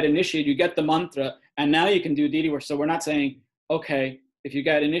 okay, you got initiated, you get the mantra, and now you can do deity worship. So we're not saying, okay, if you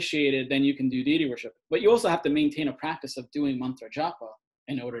got initiated, then you can do deity worship. But you also have to maintain a practice of doing mantra japa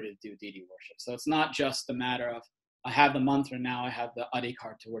in order to do deity worship. So it's not just a matter of, I have the mantra, now I have the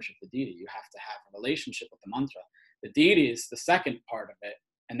adhikar to worship the deity. You have to have a relationship with the mantra. The deity is the second part of it,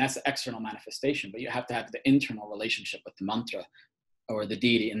 and that's the external manifestation. But you have to have the internal relationship with the mantra or the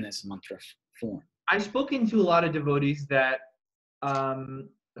deity in this mantra form. I've spoken to a lot of devotees that,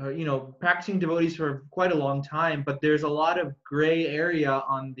 practicing devotees for quite a long time, but there's a lot of gray area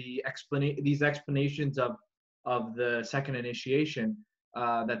on these explanations of the second initiation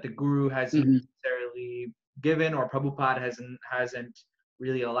that the guru hasn't necessarily given, or Prabhupada hasn't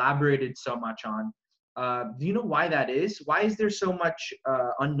really elaborated so much on. Do you know why that is? Why is there so much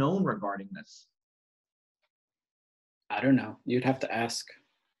unknown regarding this? I don't know. You'd have to ask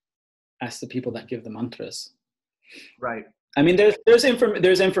the people that give the mantras. Right. I mean,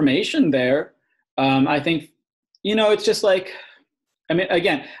 there's information there. I think, it's just like, I mean,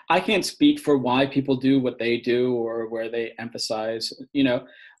 again, I can't speak for why people do what they do or where they emphasize.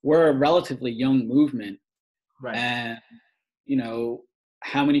 We're a relatively young movement. Right. And,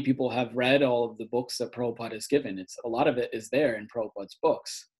 how many people have read all of the books that Prabhupada has given? A lot of it is there in Prabhupada's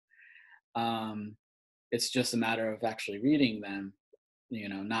books. It's just a matter of actually reading them,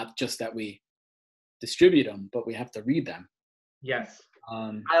 not just that we distribute them, but we have to read them. Yes.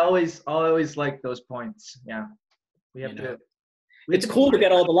 I always like those points. Yeah. We have to. It's cool to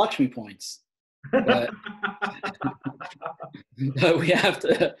get all the Lakshmi points, but, but we have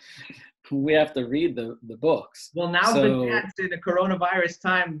to read the books. Well, now in a coronavirus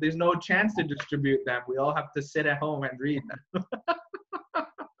time, there's no chance to distribute them. We all have to sit at home and read them.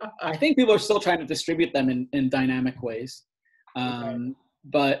 I think people are still trying to distribute them in dynamic ways.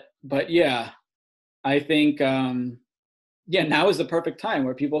 But yeah, I think, now is the perfect time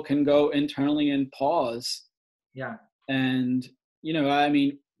where people can go internally and pause. Yeah. And, I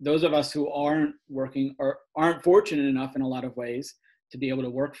mean, those of us who aren't working or aren't fortunate enough in a lot of ways to be able to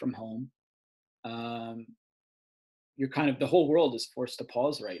work from home, you're kind of, the whole world is forced to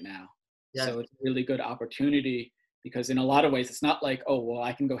pause right now. Yes. So it's a really good opportunity, because in a lot of ways, it's not like, oh, well,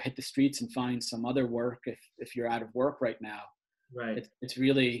 I can go hit the streets and find some other work if you're out of work right now. Right. It's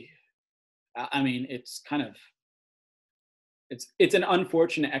really, I mean, it's kind of, it's an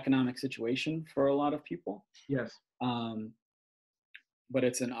unfortunate economic situation for a lot of people. Yes. But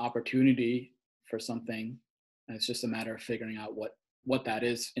it's an opportunity for something, and it's just a matter of figuring out what that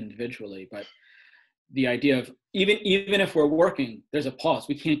is individually. But the idea of even if we're working, there's a pause.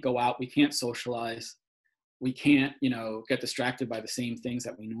 We can't go out, we can't socialize, we can't, get distracted by the same things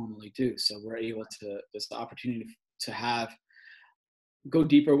that we normally do. So we're able to, there's the opportunity to go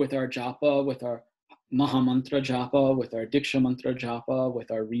deeper with our japa, with our Maha Mantra japa, with our Diksha Mantra japa,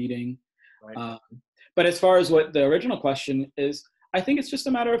 with our reading. Right. But as far as what the original question is, I think it's just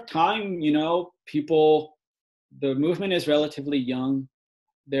a matter of time. People, the movement is relatively young.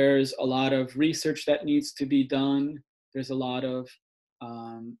 There's a lot of research that needs to be done. There's a lot of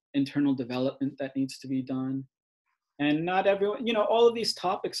internal development that needs to be done. And not everyone, all of these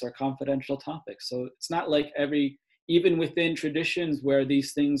topics are confidential topics. So it's not like even within traditions where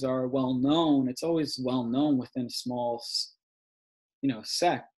these things are well known, it's always well known within a small,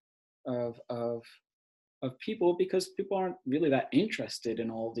 sect of people, because people aren't really that interested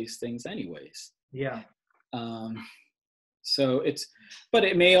in all these things anyways. Yeah. So but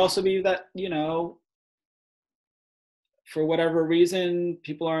it may also be that, for whatever reason,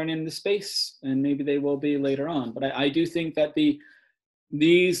 people aren't in the space, and maybe they will be later on. But I do think that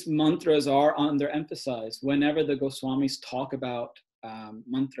these mantras are underemphasized. Whenever the Goswamis talk about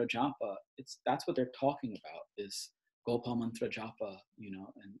mantra japa, that's what they're talking about, is Gopal mantra japa,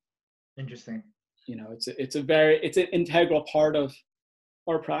 and Interesting. It's an integral part of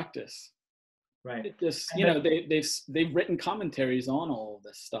our practice. Right. It just, they've written commentaries on all of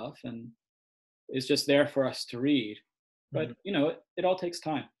this stuff, and it's just there for us to read. But it all takes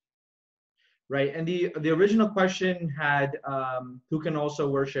time. Right. And the original question had who can also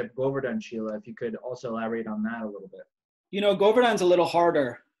worship Govardhan Shila, if you could also elaborate on that a little bit. Govardhan's a little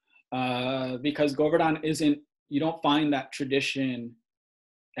harder because Govardhan you don't find that tradition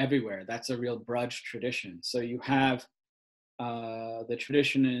everywhere. That's a real Braj tradition. So you have the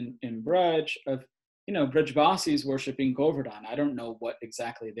tradition in Braj of, Brajvasis worshiping Govardhan. I don't know what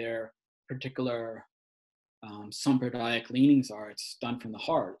exactly their particular Sampradayic leanings are. It's done from the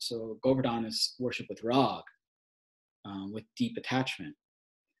heart. So Govardhan is worship with rag, with deep attachment.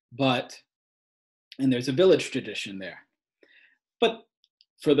 And there's a village tradition there. But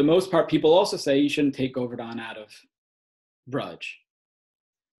for the most part, people also say you shouldn't take Govardhan out of Braj.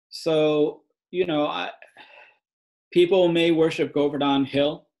 So, people may worship Govardhan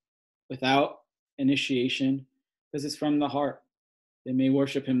Hill without initiation because it's from the heart. They may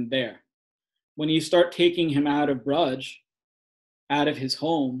worship him there. When you start taking him out of Braj, out of his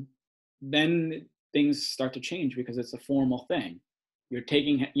home, then things start to change because it's a formal thing. You're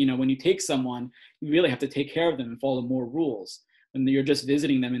taking, when you take someone, you really have to take care of them and follow more rules. When you're just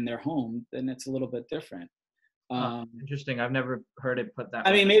visiting them in their home, then it's a little bit different. Interesting. I've never heard it put that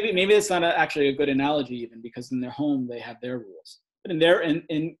way. I mean, maybe it's not actually a good analogy, even, because in their home they have their rules. But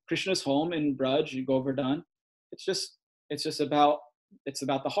in Krishna's home in Braj, Govardhan, it's just about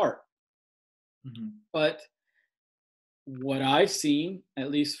the heart. Mm-hmm. But what I've seen,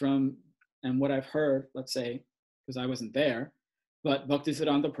 at least and what I've heard, let's say, because I wasn't there, but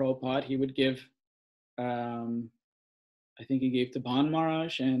Bhaktisiddhanta Prabhupada, he would give, I think he gave to Ban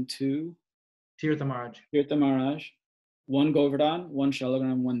Maharaj and to Tirtha Maharaj. Tirtha Maharaj, one Govardhan, one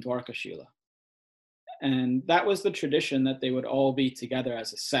Shalagram, one Dwarka Shila. And that was the tradition, that they would all be together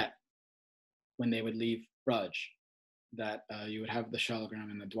as a set when they would leave Braj, that you would have the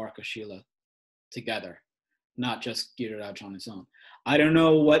Shalagram and the Dwarka Shila together, not just Giriraj on his own. I don't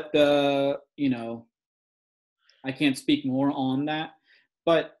know what I can't speak more on that,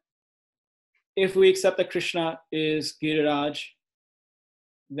 but if we accept that Krishna is Giriraj,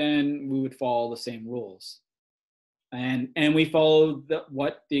 then we would follow the same rules. And we follow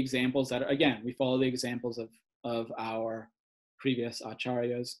the examples that are, again, we follow the examples of our previous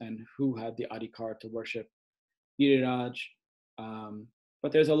acharyas and who had the adhikar to worship Giriraj.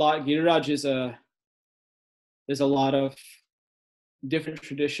 But there's a lot, Giriraj there's a lot of different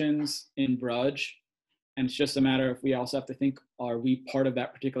traditions in Braj. And it's just a matter of, we also have to think, are we part of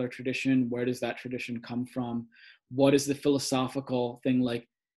that particular tradition? Where does that tradition come from? What is the philosophical thing? Like,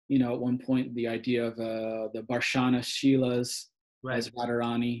 at one point, the idea of the Barshana Shilas as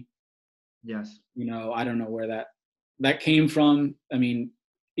Radharani. Yes. I don't know where that came from. I mean,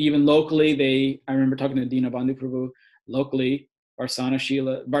 even locally, I remember talking to Dinabandhu Prabhu, locally,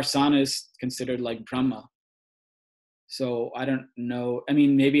 Varsana is considered like Brahma. So I don't know. I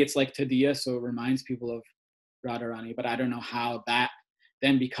mean, maybe it's like Tadiya, so it reminds people of Radharani, but I don't know how that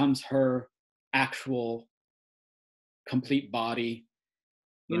then becomes her actual complete body.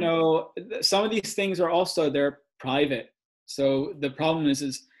 You Right. know, some of these things are also, they're private. So the problem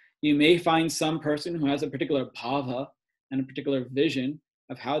is you may find some person who has a particular bhava and a particular vision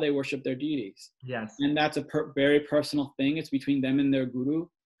of how they worship their deities. Yes. And that's a very personal thing. It's between them and their guru.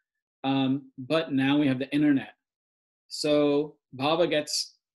 But now we have the internet. So bhava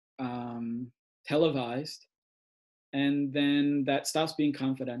gets televised, and then that stops being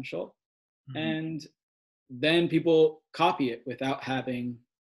confidential. And then people copy it without having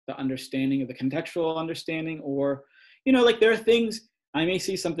the understanding of the contextual understanding, or, you know, like there are things, I may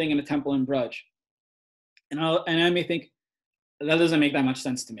see something in a temple in Braj, and I may think that doesn't make that much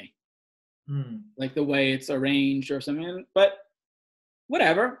sense to me, like the way it's arranged or something, but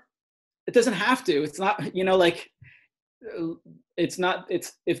whatever, it doesn't have to. It's not, you know, like it's not,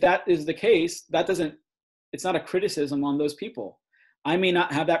 it's, if that is the case, that doesn't, it's not a criticism on those people. I may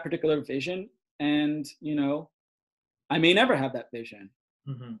not have that particular vision, and, you know, I may never have that vision.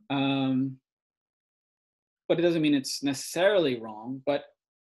 But it doesn't mean it's necessarily wrong. But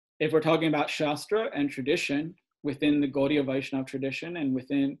if we're talking about Shastra and tradition within the Gaudiya Vaishnava tradition, and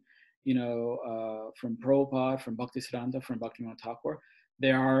within, you know, from Prabhupada, from Bhaktisiddhanta, from Bhaktivinoda Thakur,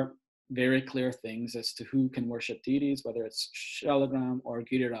 there are very clear things as to who can worship deities, whether it's Shalagram or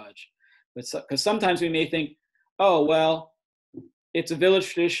Giriraj. But because sometimes we may think, oh, well, it's a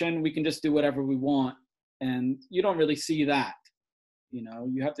village tradition, we can just do whatever we want. And you don't really see that. You know,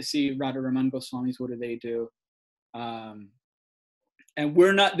 you have to see Radharaman Goswamis, what do they do? And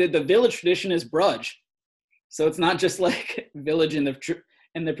we're not, the village tradition is Braj. So it's not just like village in the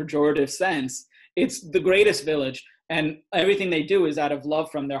pejorative sense. It's the greatest village, and everything they do is out of love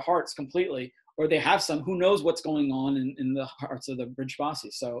from their hearts completely, or they have some, who knows what's going on in the hearts of the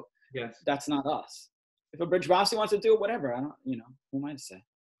Brijvasis. So Yes. That's not us. If a Brijvasi wants to do it, whatever, I don't, you know, who am I to say?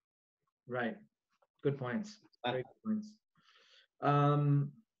 Right. Good points. Great points.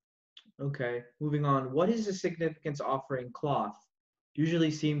 Okay, moving on. What is the significance of offering cloth? Usually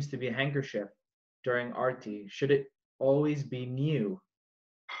seems to be a handkerchief during arti. Should it always be new?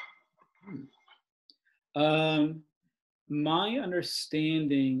 My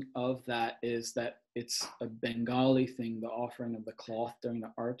understanding of that is that it's a Bengali thing, the offering of the cloth during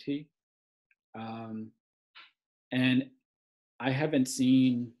the arti. And I haven't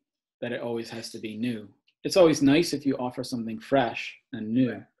seen that it always has to be new. It's always nice if you offer something fresh and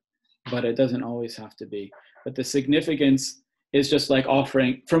new, but it doesn't always have to be. But the significance is just like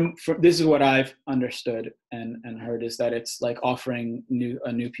offering, from this is what I've understood and heard, is that it's like offering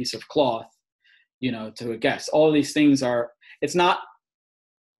a new piece of cloth, you know, to a guest. All these things are, it's not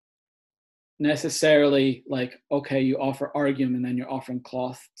necessarily like, okay, you offer argum and then you're offering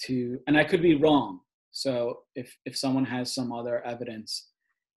cloth to, and I could be wrong. So if someone has some other evidence,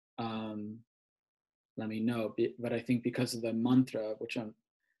 let me know. But I think because of the mantra, which I'm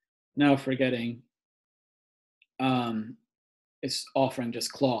now forgetting, it's offering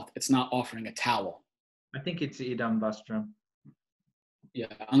just cloth. It's not offering a towel. I think it's idam vastram. Yeah,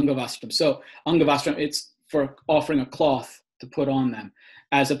 angavastram. So angavastram, it's for offering a cloth to put on them,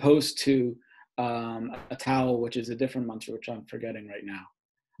 as opposed to a towel, which is a different mantra, which I'm forgetting right now.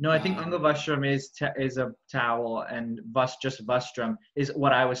 No, I think angavastram is a towel, and just vastram is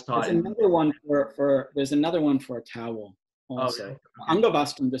what I was taught. There's another one there's another one for a towel also. Okay.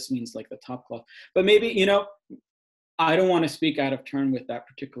 Angavastram just means like the top cloth. But maybe, you know, I don't want to speak out of turn with that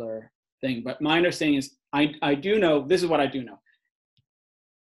particular thing, but my understanding is I do know, this is what I do know.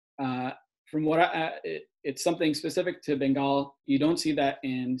 From what it's something specific to Bengal. You don't see that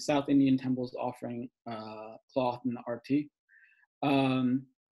in South Indian temples offering cloth in the arti.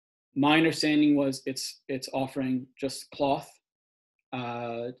 My understanding was it's offering just cloth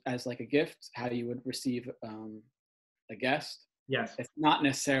as like a gift, how you would receive a guest. Yes. It's not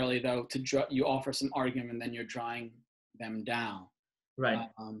necessarily, though, you offer some argument and then you're drying them down. Right.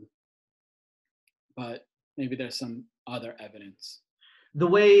 But maybe there's some other evidence. The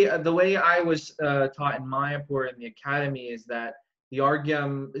way I was taught in Mayapur in the academy is that the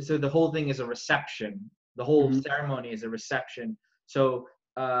argum, so the whole thing is a reception. The whole ceremony is a reception. So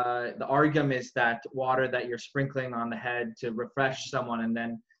the argum is that water that you're sprinkling on the head to refresh someone, and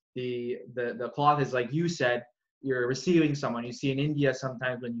then the cloth is, like you said, you're receiving someone. You see in India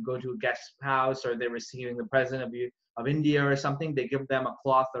sometimes when you go to a guest house or they're receiving the president of India or something, they give them a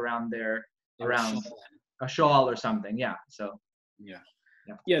cloth around a shawl or something. Yeah. So. Yeah.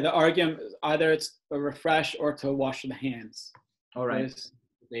 Yeah. Yeah, the argument either it's a refresh or to wash the hands. All right. There's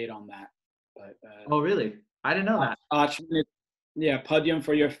debate on that, but Oh, really? I didn't know that. yeah, padyam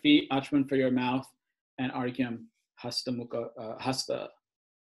for your feet, achman for your mouth, and argyam hasta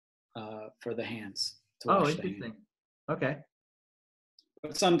for the hands to Oh, wash the hands. interesting. Okay.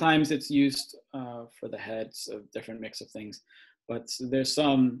 But sometimes it's used for the heads, a different mix of things. But there's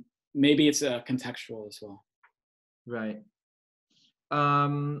some, maybe it's contextual as well. Right.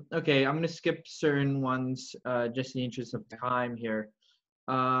 Okay, I'm gonna skip certain ones just in the interest of time here.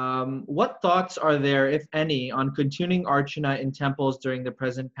 What thoughts are there, if any, on continuing Archana in temples during the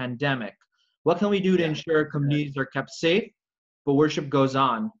present pandemic? What can we do to ensure communities are kept safe, but worship goes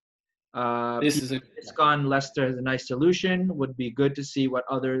on? This is a ISKCON Leicester has a nice solution. Would be good to see what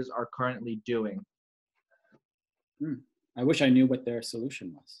others are currently doing. I wish I knew what their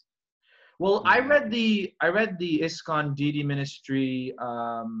solution was. Well, I read the ISKCON Deity Ministry.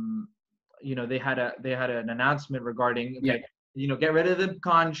 You know, they had an announcement regarding you know, get rid of the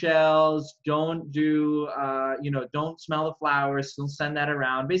conch shells. Don't do you know, don't smell the flowers. Don't send that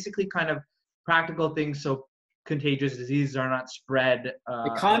around. Basically, kind of practical things so contagious diseases are not spread.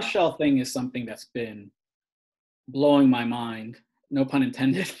 The conch shell thing is something that's been blowing my mind. No pun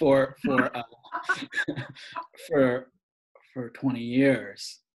intended for for 20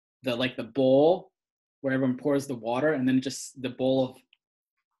 years. The bowl where everyone pours the water, and then just the bowl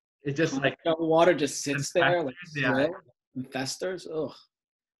of water just sits there like and festers. Ugh,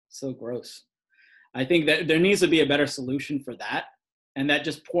 so gross. I think that there needs to be a better solution for that, and that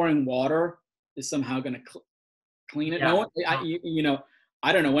just pouring water is somehow going to clean it. No one, you know,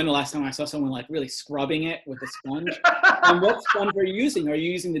 I don't know when the last time I saw someone like really scrubbing it with a sponge. And what sponge are you using? Are you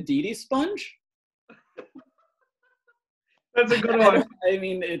using the Deity sponge? That's a good one. I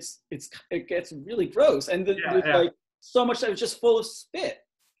mean, it gets really gross, and there's like so much that was just full of spit.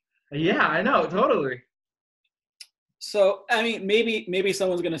 Yeah, I know, totally. So I mean, maybe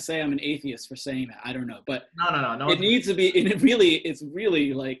someone's gonna say I'm an atheist for saying that. I don't know, but no. It needs to be. It's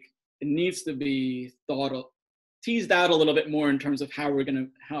really like it needs to be teased out a little bit more in terms of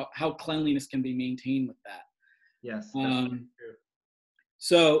how cleanliness can be maintained with that. Yes. That's true.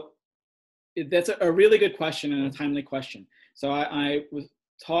 So that's a really good question and a timely question. So I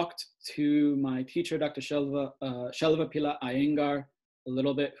talked to my teacher, Dr. Shelva Pila Iyengar, a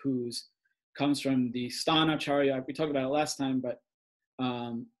little bit, who's comes from the Stanacharya. We talked about it last time, but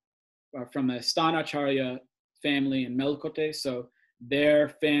from a Stanacharya family in Melkote. So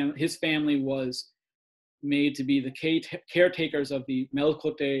his family was made to be the caretakers of the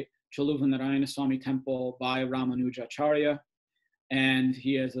Melkote Chaluvanarayana Swami temple by Ramanujacharya, and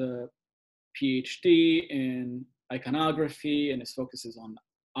he has a PhD in iconography, and his focus is on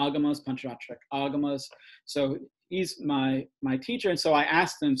agamas, pancharatric agamas. So he's my teacher, and so I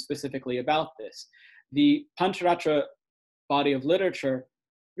asked him specifically about this. The Pancharatra body of literature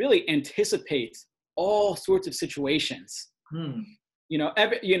really anticipates all sorts of situations. You know,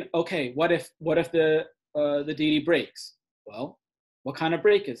 okay, what if the deity breaks? Well, what kind of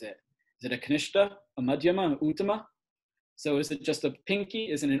break is it? Is it a kanishta, a madhyama, an uttama? So is it just a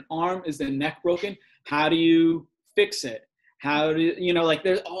pinky? Is it an arm? Is the neck broken? How do you fix it? How do you know? Like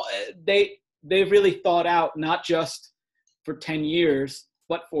they've really thought out, not just for 10 years,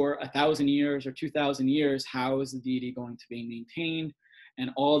 but for 1,000 years or 2,000 years. How is the deity going to be maintained,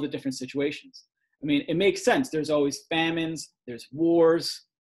 and all the different situations? I mean, it makes sense. There's always famines. There's wars.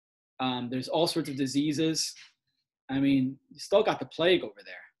 There's all sorts of diseases. I mean, you still got the plague over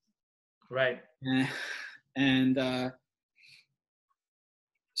there. Right.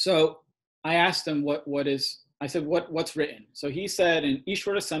 So I asked him what's written. So he said in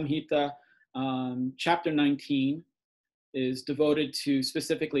Ishvara Samhita, chapter 19 is devoted to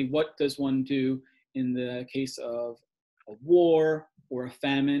specifically what does one do in the case of a war or a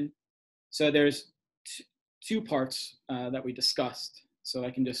famine. So there's two parts that we discussed. So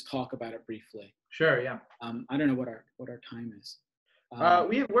I can just talk about it briefly. Sure, yeah. I don't know what our time is.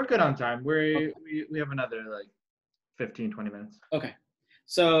 We're good on time. We have another like 15, 20 minutes. Okay.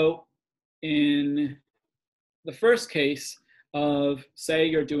 So in the first case of, say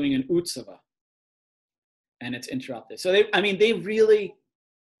you're doing an utsava and it's interrupted. So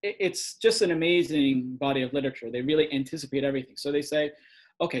it's just an amazing body of literature. They really anticipate everything. So they say,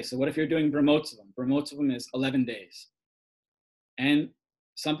 okay, so what if you're doing Brahmotsavam? Brahmotsavam is 11 days. And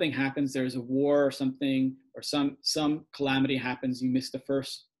something happens, there's a war or something, or some calamity happens, you miss the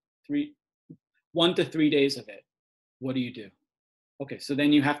first 1 to 3 days of it. What do? Okay, so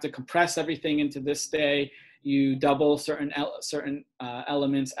then you have to compress everything into this day. You double certain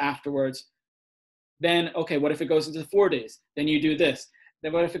elements afterwards. Then, okay, what if it goes into 4 days? Then you do this.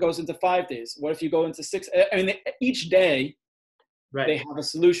 Then what if it goes into 5 days? What if you go into 6? I mean, each day they have a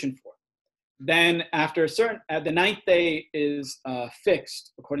solution for it. Then after the 9th day is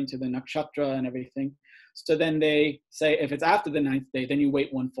fixed according to the nakshatra and everything. So then they say if it's after the 9th day, then you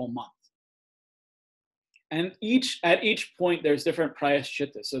wait 1 full month. And at each point, there's different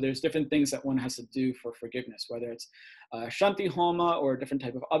prayashchitas. So there's different things that one has to do for forgiveness, whether it's Shanti Homa or a different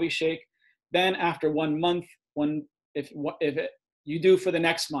type of Abhishek. Then after 1 month, you do for the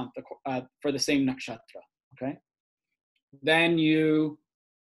next month for the same nakshatra, okay? Then you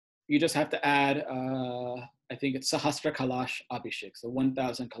just have to add, I think it's Sahasra Kalash Abhishek, so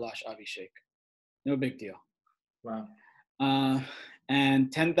 1,000 Kalash Abhishek. No big deal. Wow.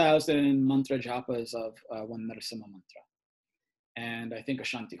 And 10,000 mantra japas of one Narasimha mantra. And I think a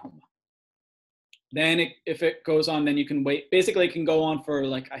Shanti Homa. Then if it goes on, then you can wait. Basically, it can go on for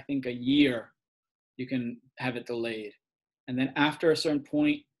like, I think a year. You can have it delayed. And then after a certain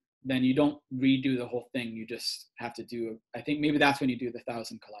point, then you don't redo the whole thing. You just have to do, I think maybe that's when you do the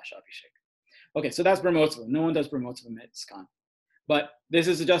 1,000 Kalash Abhishek. Okay, so that's Brahmotsava. No one does Brahmotsava at ISKCON. But this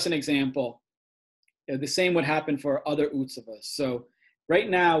is just an example. The same would happen for other utsavas. So right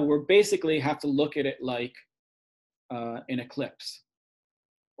now, we're basically have to look at it like an eclipse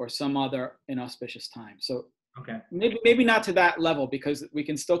or some other inauspicious time. So okay, maybe not to that level, because we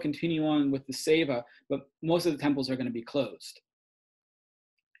can still continue on with the seva, but most of the temples are going to be closed.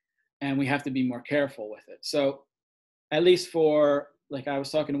 And we have to be more careful with it. So at least for, like I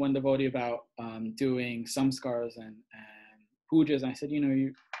was talking to one devotee about doing samskars and pujas, and I said,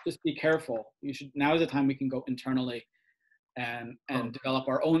 you just be careful. Now is the time we can go internally and develop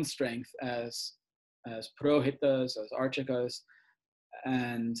our own strength as purohitas, as archakas,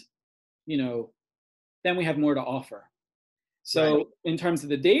 and then we have more to offer. So right. In terms of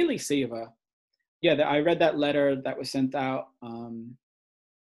the daily seva, I read that letter that was sent out,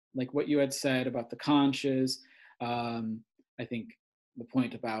 like what you had said about the conchas. I think the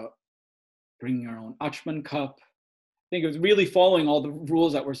point about bringing your own achman cup. I think it was really following all the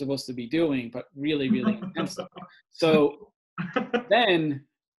rules that we're supposed to be doing, but really, really intensive. So then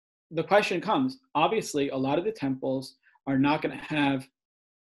the question comes, obviously, a lot of the temples are not going to have,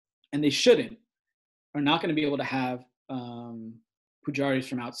 and they shouldn't, are not going to be able to have pujaris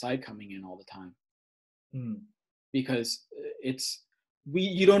from outside coming in all the time. Because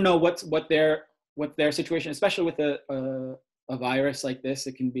you don't know what their situation, especially with a virus like this.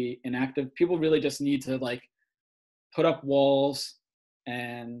 It can be inactive. People really just need to like put up walls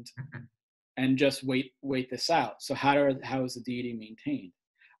and just wait this out. So how is the deity maintained?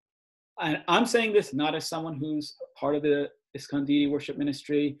 And I'm saying this not as someone who's part of the ISKCON deity worship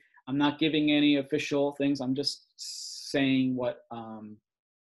ministry. I'm not giving any official things. I'm just saying what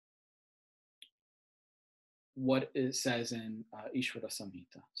it says in Ishvara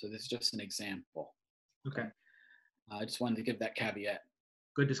Samhita. So this is just an example. Okay. I just wanted to give that caveat.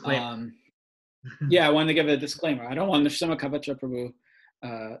 Good disclaimer. I wanted to give a disclaimer. I don't want Nrsimha Kavacha Prabhu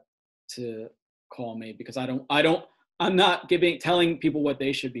to call me, because I'm not telling people what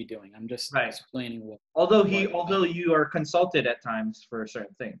they should be doing. I'm just explaining what. Although you are consulted at times for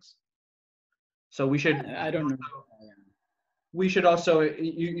certain things. So we should. I don't know. We should also.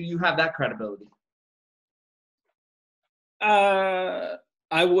 You have that credibility.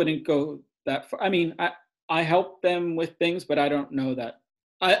 I wouldn't go that far. I mean, I help them with things, but I don't know that.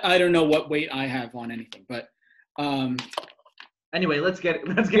 I don't know what weight I have on anything. But anyway, let's get.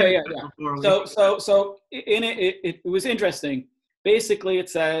 Yeah. So in it was interesting. Basically, it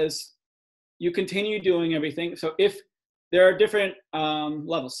says you continue doing everything. So if there are different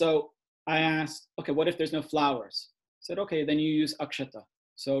levels. So I asked, okay, what if there's no flowers? I said, okay, then you use akshata.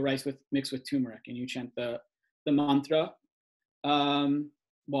 So rice mixed with turmeric, and you chant the mantra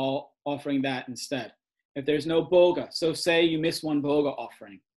while offering that instead. If there's no boga, so say you miss one boga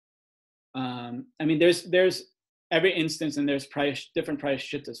offering. I mean, there's every instance, and there's different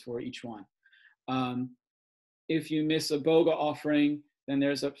prayashchitas for each one. If you miss a boga offering, then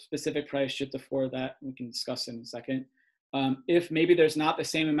there's a specific prayashchitta for that. We can discuss in a second. If maybe there's not the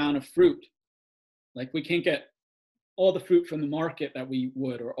same amount of fruit, like we can't get all the fruit from the market that we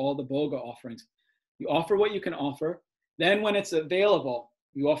would, or all the boga offerings, you offer what you can offer. Then when it's available,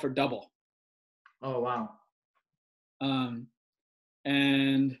 you offer double. Oh, wow.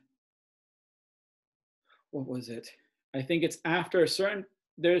 And what was it? I think it's after a certain,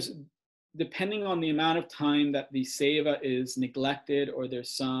 depending on the amount of time that the seva is neglected, or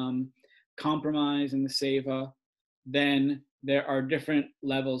there's some compromise in the seva, then there are different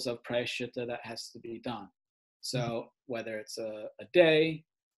levels of prayashchitta that has to be done. So whether it's a day,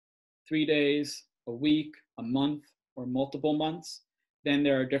 3 days, a week, a month, or multiple months, then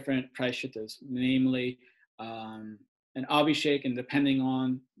there are different praishittas, namely an abhishek, and depending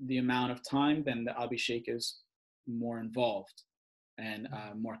on the amount of time, then the abhishek is more involved, and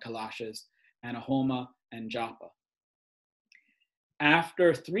more kalashas, and a homa and japa.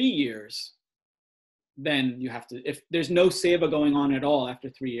 After 3 years, then you have to, if there's no seva going on at all after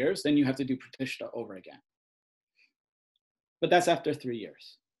 3 years, then you have to do pratishtha over again. But that's after 3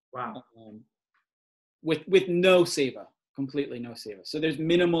 years. Wow. With no seva, completely no seva. So there's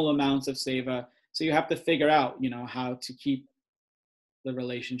minimal amounts of seva. So you have to figure out, how to keep the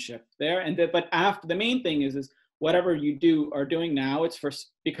relationship there. But after, the main thing is whatever you are doing now, it's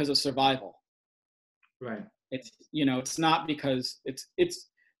because of survival. Right. It's not because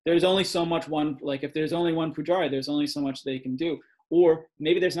there's only so much like if there's only one pujari, there's only so much they can do. Or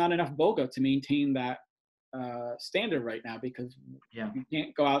maybe there's not enough boga to maintain that standard right now, because you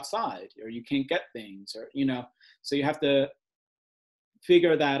can't go outside, or you can't get things, or so you have to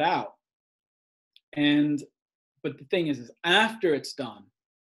figure that out. But the thing is after it's done,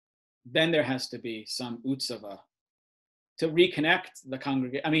 then there has to be some utsava to reconnect the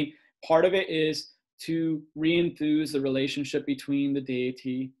congregation. I mean, part of it is to re-enthuse the relationship between the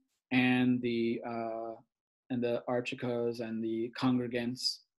deity and the archakas and the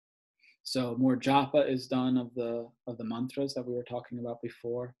congregants. So more japa is done of the mantras that we were talking about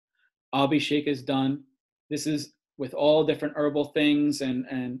before. Abhishek is done. This is with all different herbal things,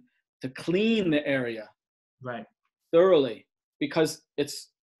 and to clean the area thoroughly, because it's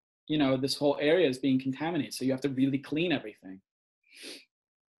this whole area is being contaminated. So you have to really clean everything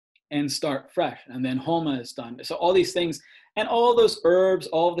and start fresh. And then homa is done. So all these things, and all those herbs,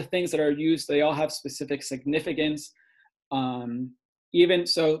 all of the things that are used, they all have specific significance. Even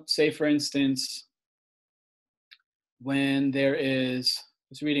so, say for instance, when I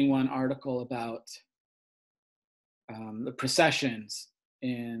was reading one article about the processions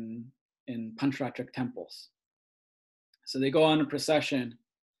in Pancharatric temples. So they go on a procession,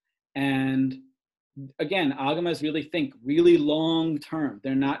 and again, agamas really long term.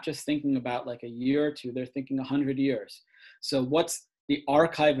 They're not just thinking about like a year or two, they're thinking 100 years. So what's the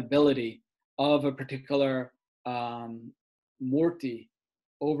archivability of a particular murti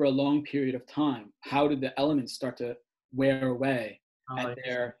over a long period of time? How did the elements start to wear away at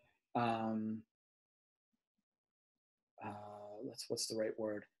their what's the right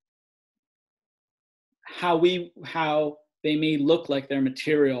word? How they may look like the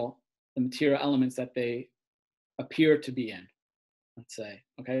material elements that they appear to be in, let's say,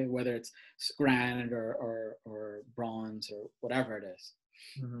 okay, whether it's granite or bronze or whatever it is.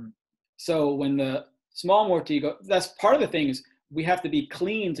 Mm-hmm. So when the small murti that's part of the thing is we have to be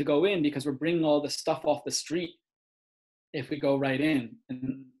clean to go in, because we're bringing all the stuff off the street if we go right in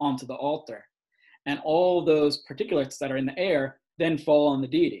and onto the altar. And all those particulates that are in the air then fall on the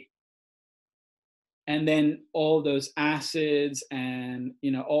deity. And then all those acids and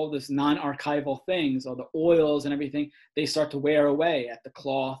all those non-archival things, all the oils and everything, they start to wear away at the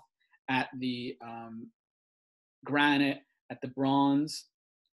cloth, at the granite, at the bronze.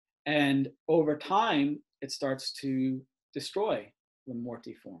 And over time, it starts to destroy the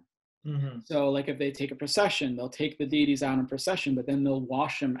murti form. Mm-hmm. So like if they take a procession, they'll take the deities out in procession, but then they'll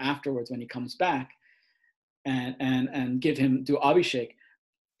wash him afterwards when he comes back, and give him, do abhishek,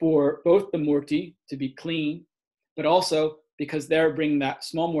 for both the murti to be clean, but also because they're bringing that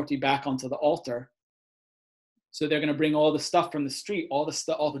small murti back onto the altar. So they're going to bring all the stuff from the street, all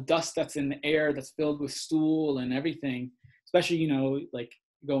the dust that's in the air, that's filled with stool and everything. Especially, like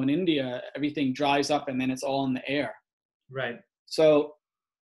go in India, everything dries up and then it's all in the air. Right. So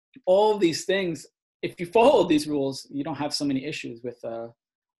all of these things, if you follow these rules, you don't have so many issues with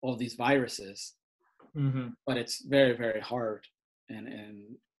all these viruses. Mm-hmm. But it's very, very hard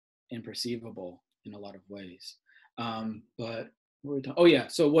and imperceivable in a lot of ways. But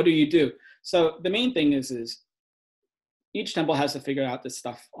so what do you do? So the main thing is each temple has to figure out this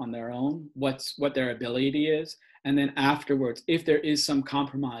stuff on their own, what their ability is. And then afterwards, if there is some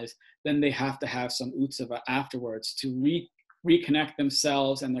compromise, then they have to have some utsava afterwards to reconnect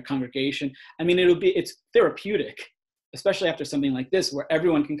themselves and their congregation. I mean, it's therapeutic, especially after something like this, where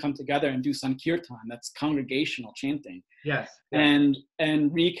everyone can come together and do sankirtan. That's congregational chanting. Yes. And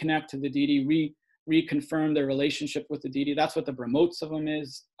reconnect to the deity, reconfirm their relationship with the deity. That's what the Brahmotsavam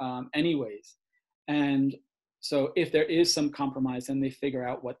is, anyways. And so if there is some compromise, then they figure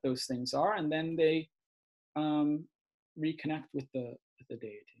out what those things are, and then they reconnect with the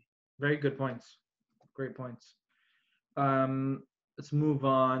deity. Very good points. Great points. Let's move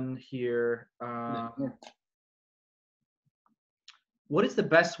on here. What is the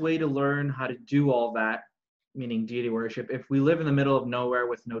best way to learn how to do all that meaning deity worship, if we live in the middle of nowhere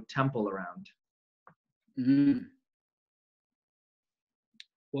with no temple around? Mm.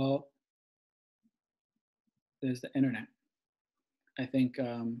 Well, there's the internet. I think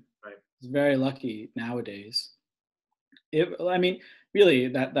Right. it's very lucky nowadays. I mean, really,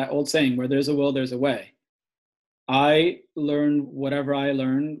 that old saying, where there's a will, there's a way. I learned whatever I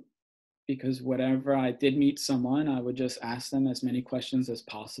learned because whenever I did meet someone, I would just ask them as many questions as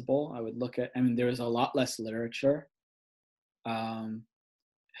possible. I would look at, I mean, there was a lot less literature. Um,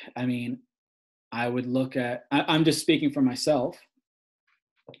 I mean, I would look at, I'm just speaking for myself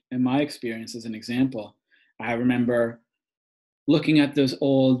and my experience as an example. I remember looking at those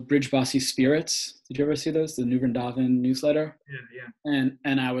old Brijbasi spirits. Did you ever see those? The New Vrindavan newsletter? Yeah,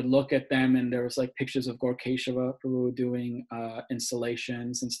 And I would look at them, and there was like pictures of Gorkeshava Prabhu doing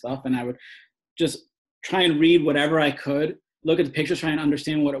installations and stuff. And I would just try and read whatever I could, look at the pictures, try and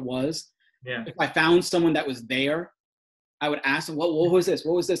understand what it was. yeah. If I found someone that was there, I would ask them, what was this?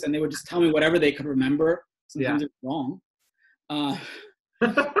 What was this? And they would just tell me whatever they could remember. Sometimes it's wrong.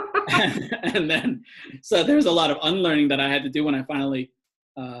 And then, so there's a lot of unlearning that I had to do when I finally,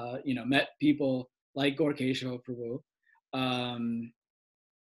 met people like Gorkeshava Prabhu,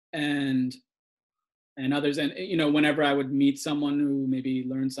 and others. And, whenever I would meet someone who maybe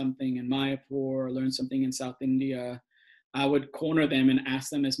learned something in Mayapur or learned something in South India, I would corner them and ask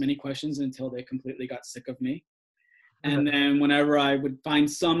them as many questions until they completely got sick of me. And then whenever I would find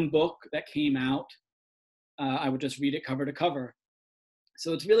some book that came out, I would just read it cover to cover.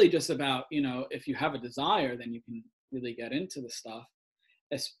 So it's really just about, if you have a desire, then you can really get into the stuff.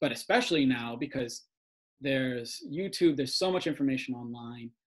 But especially now, because there's YouTube, there's so much information online.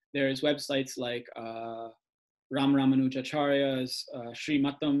 There's websites like Ram Ramanujacharya's Sri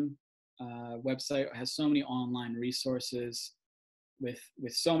Matam website has so many online resources with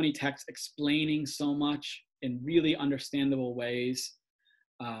so many texts explaining so much in really understandable ways.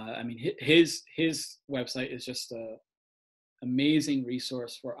 I mean, his website is just a amazing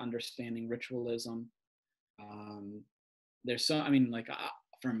resource for understanding ritualism. There's so, I mean, like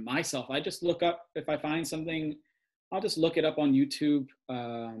for myself, I just look up, if I find something, I'll just look it up on YouTube.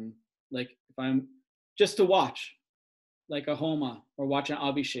 Like if I'm just to watch like a Homa or watch an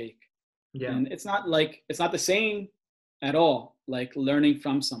Abhishek. Yeah. And it's not the same at all, like learning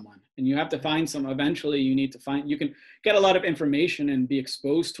from someone. And you have to find eventually you can get a lot of information and be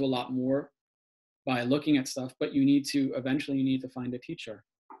exposed to a lot more by looking at stuff, but eventually you need to find a teacher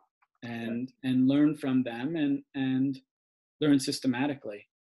and learn from them and learn systematically.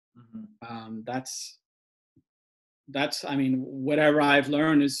 Mm-hmm. That's, I mean, whatever I've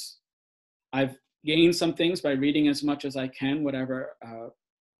learned is I've gained some things by reading as much as I can, whether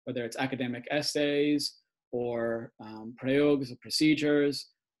it's academic essays or prayogas or procedures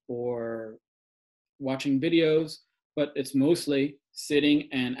or watching videos, but it's mostly sitting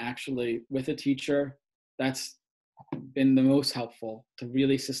and actually with a teacher. That's been the most helpful to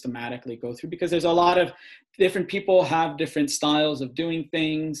really systematically go through, because there's a lot of different people have different styles of doing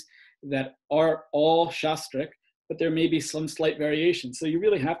things that are all shastric, but there may be some slight variations. So you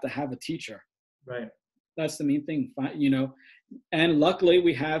really have to have a teacher. Right. That's the main thing, and luckily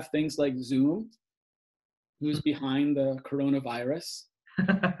we have things like Zoom, who's behind the coronavirus.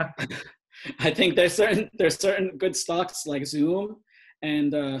 I think there's certain good stocks like Zoom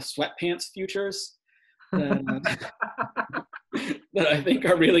and sweatpants futures that I think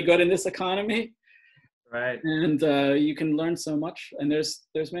are really good in this economy. Right. And you can learn so much. And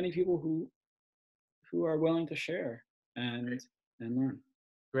there's many people who are willing to share and learn.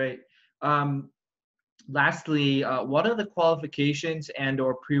 Great. Lastly, what are the qualifications and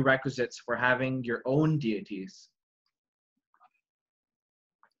or prerequisites for having your own deities?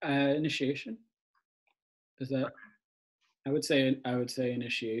 Initiation. Is that? I would say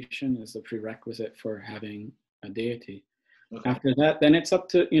initiation is the prerequisite for having a deity. Okay. After that, then it's up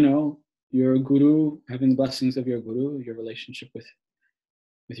to your guru, having the blessings of your guru, your relationship with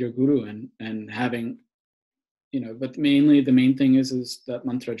your guru, and having but mainly the main thing is that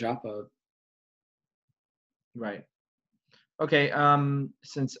mantra japa. Right. Okay.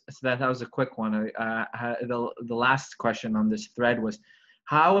 Since that was a quick one, the last question on this thread was,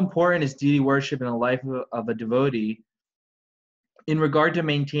 how important is deity worship in the life of a devotee in regard to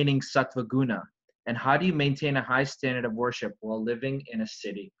maintaining sattva guna, and how do you maintain a high standard of worship while living in a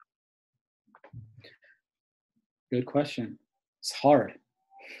city? Good question. It's hard.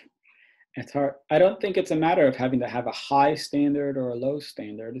 It's hard. I don't think it's a matter of having to have a high standard or a low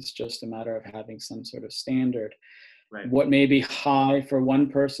standard. It's just a matter of having some sort of standard. Right. What may be high for one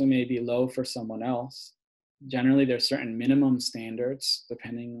person may be low for someone else. Generally, there's certain minimum standards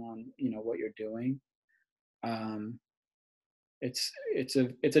depending on what you're doing. it's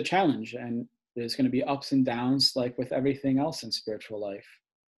a challenge, and there's going to be ups and downs like with everything else in spiritual life.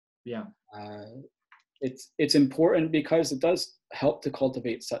 Yeah. It's important because it does help to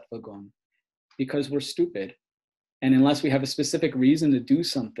cultivate sattva gun, because we're stupid, and unless we have a specific reason to do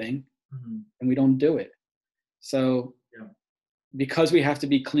something, and we don't do it. So because we have to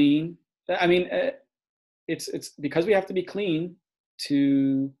be clean, I mean, it's because we have to be clean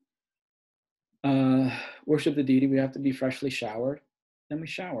to worship the deity. We have to be freshly showered. Then we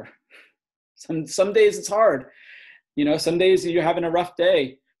shower. Some days it's hard, some days you're having a rough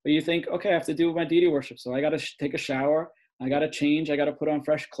day, but you think, okay, I have to do my deity worship, so I got to take a shower, I got to change, I got to put on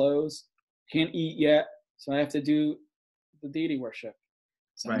fresh clothes, can't eat yet, so I have to do the deity worship.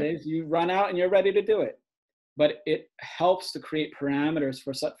 Some days you run out and you're ready to do it, but it helps to create parameters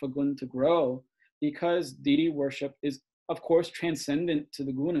for sattva gun to grow, because deity worship is, of course, transcendent to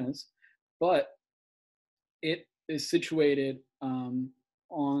the gunas, but it is situated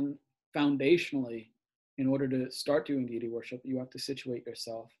on foundationally. In order to start doing deity worship, you have to situate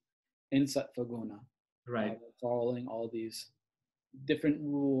yourself in sattva guna, following all these different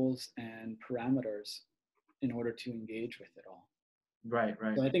rules and parameters in order to engage with it all. Right.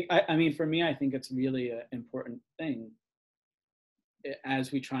 So I think, I mean, for me, I think it's really an important thing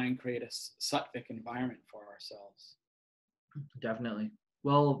as we try and create a sattvic environment for ourselves. Definitely.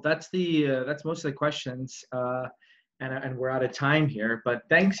 Well, that's most of the questions, and we're out of time here. But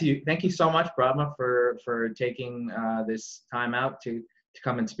thank you so much, Brahma, for taking this time out to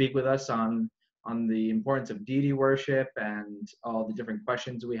come and speak with us on the importance of deity worship and all the different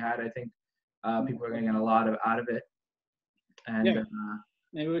questions we had. I think people are going to get a lot out of it. And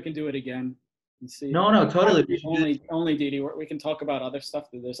maybe we can do it again and see. No, totally. Only deity work. We can talk about other stuff.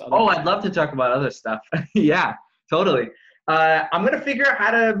 There's other. Oh, I'd love to talk about other stuff. Yeah, totally. I'm going to figure out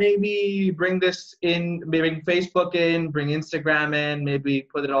how to maybe bring this in, maybe bring Facebook in, bring Instagram in, maybe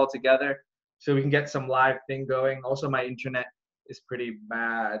put it all together so we can get some live thing going. Also, my internet is pretty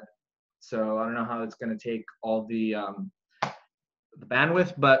bad, so I don't know how it's going to take all the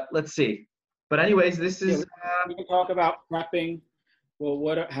bandwidth, but let's see. But anyways, this is... we can talk about prepping.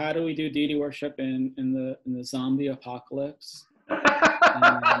 Well, how do we do deity worship in the zombie apocalypse?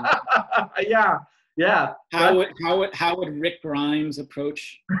 Yeah. How would Rick Grimes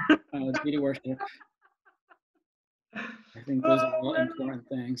approach deity worship? I think those are all important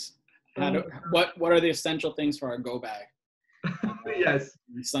things. What are the essential things for our go bag? Yes.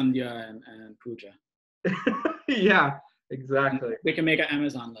 Sandhya and puja. Yeah, exactly. We can make an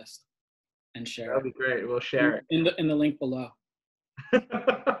Amazon list and share. That'd be great. We'll share it in the link below.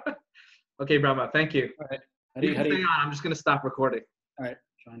 Okay, Brahma. Thank you. All right. You can stay on. I'm just going to stop recording. All right.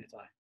 Trying to tie.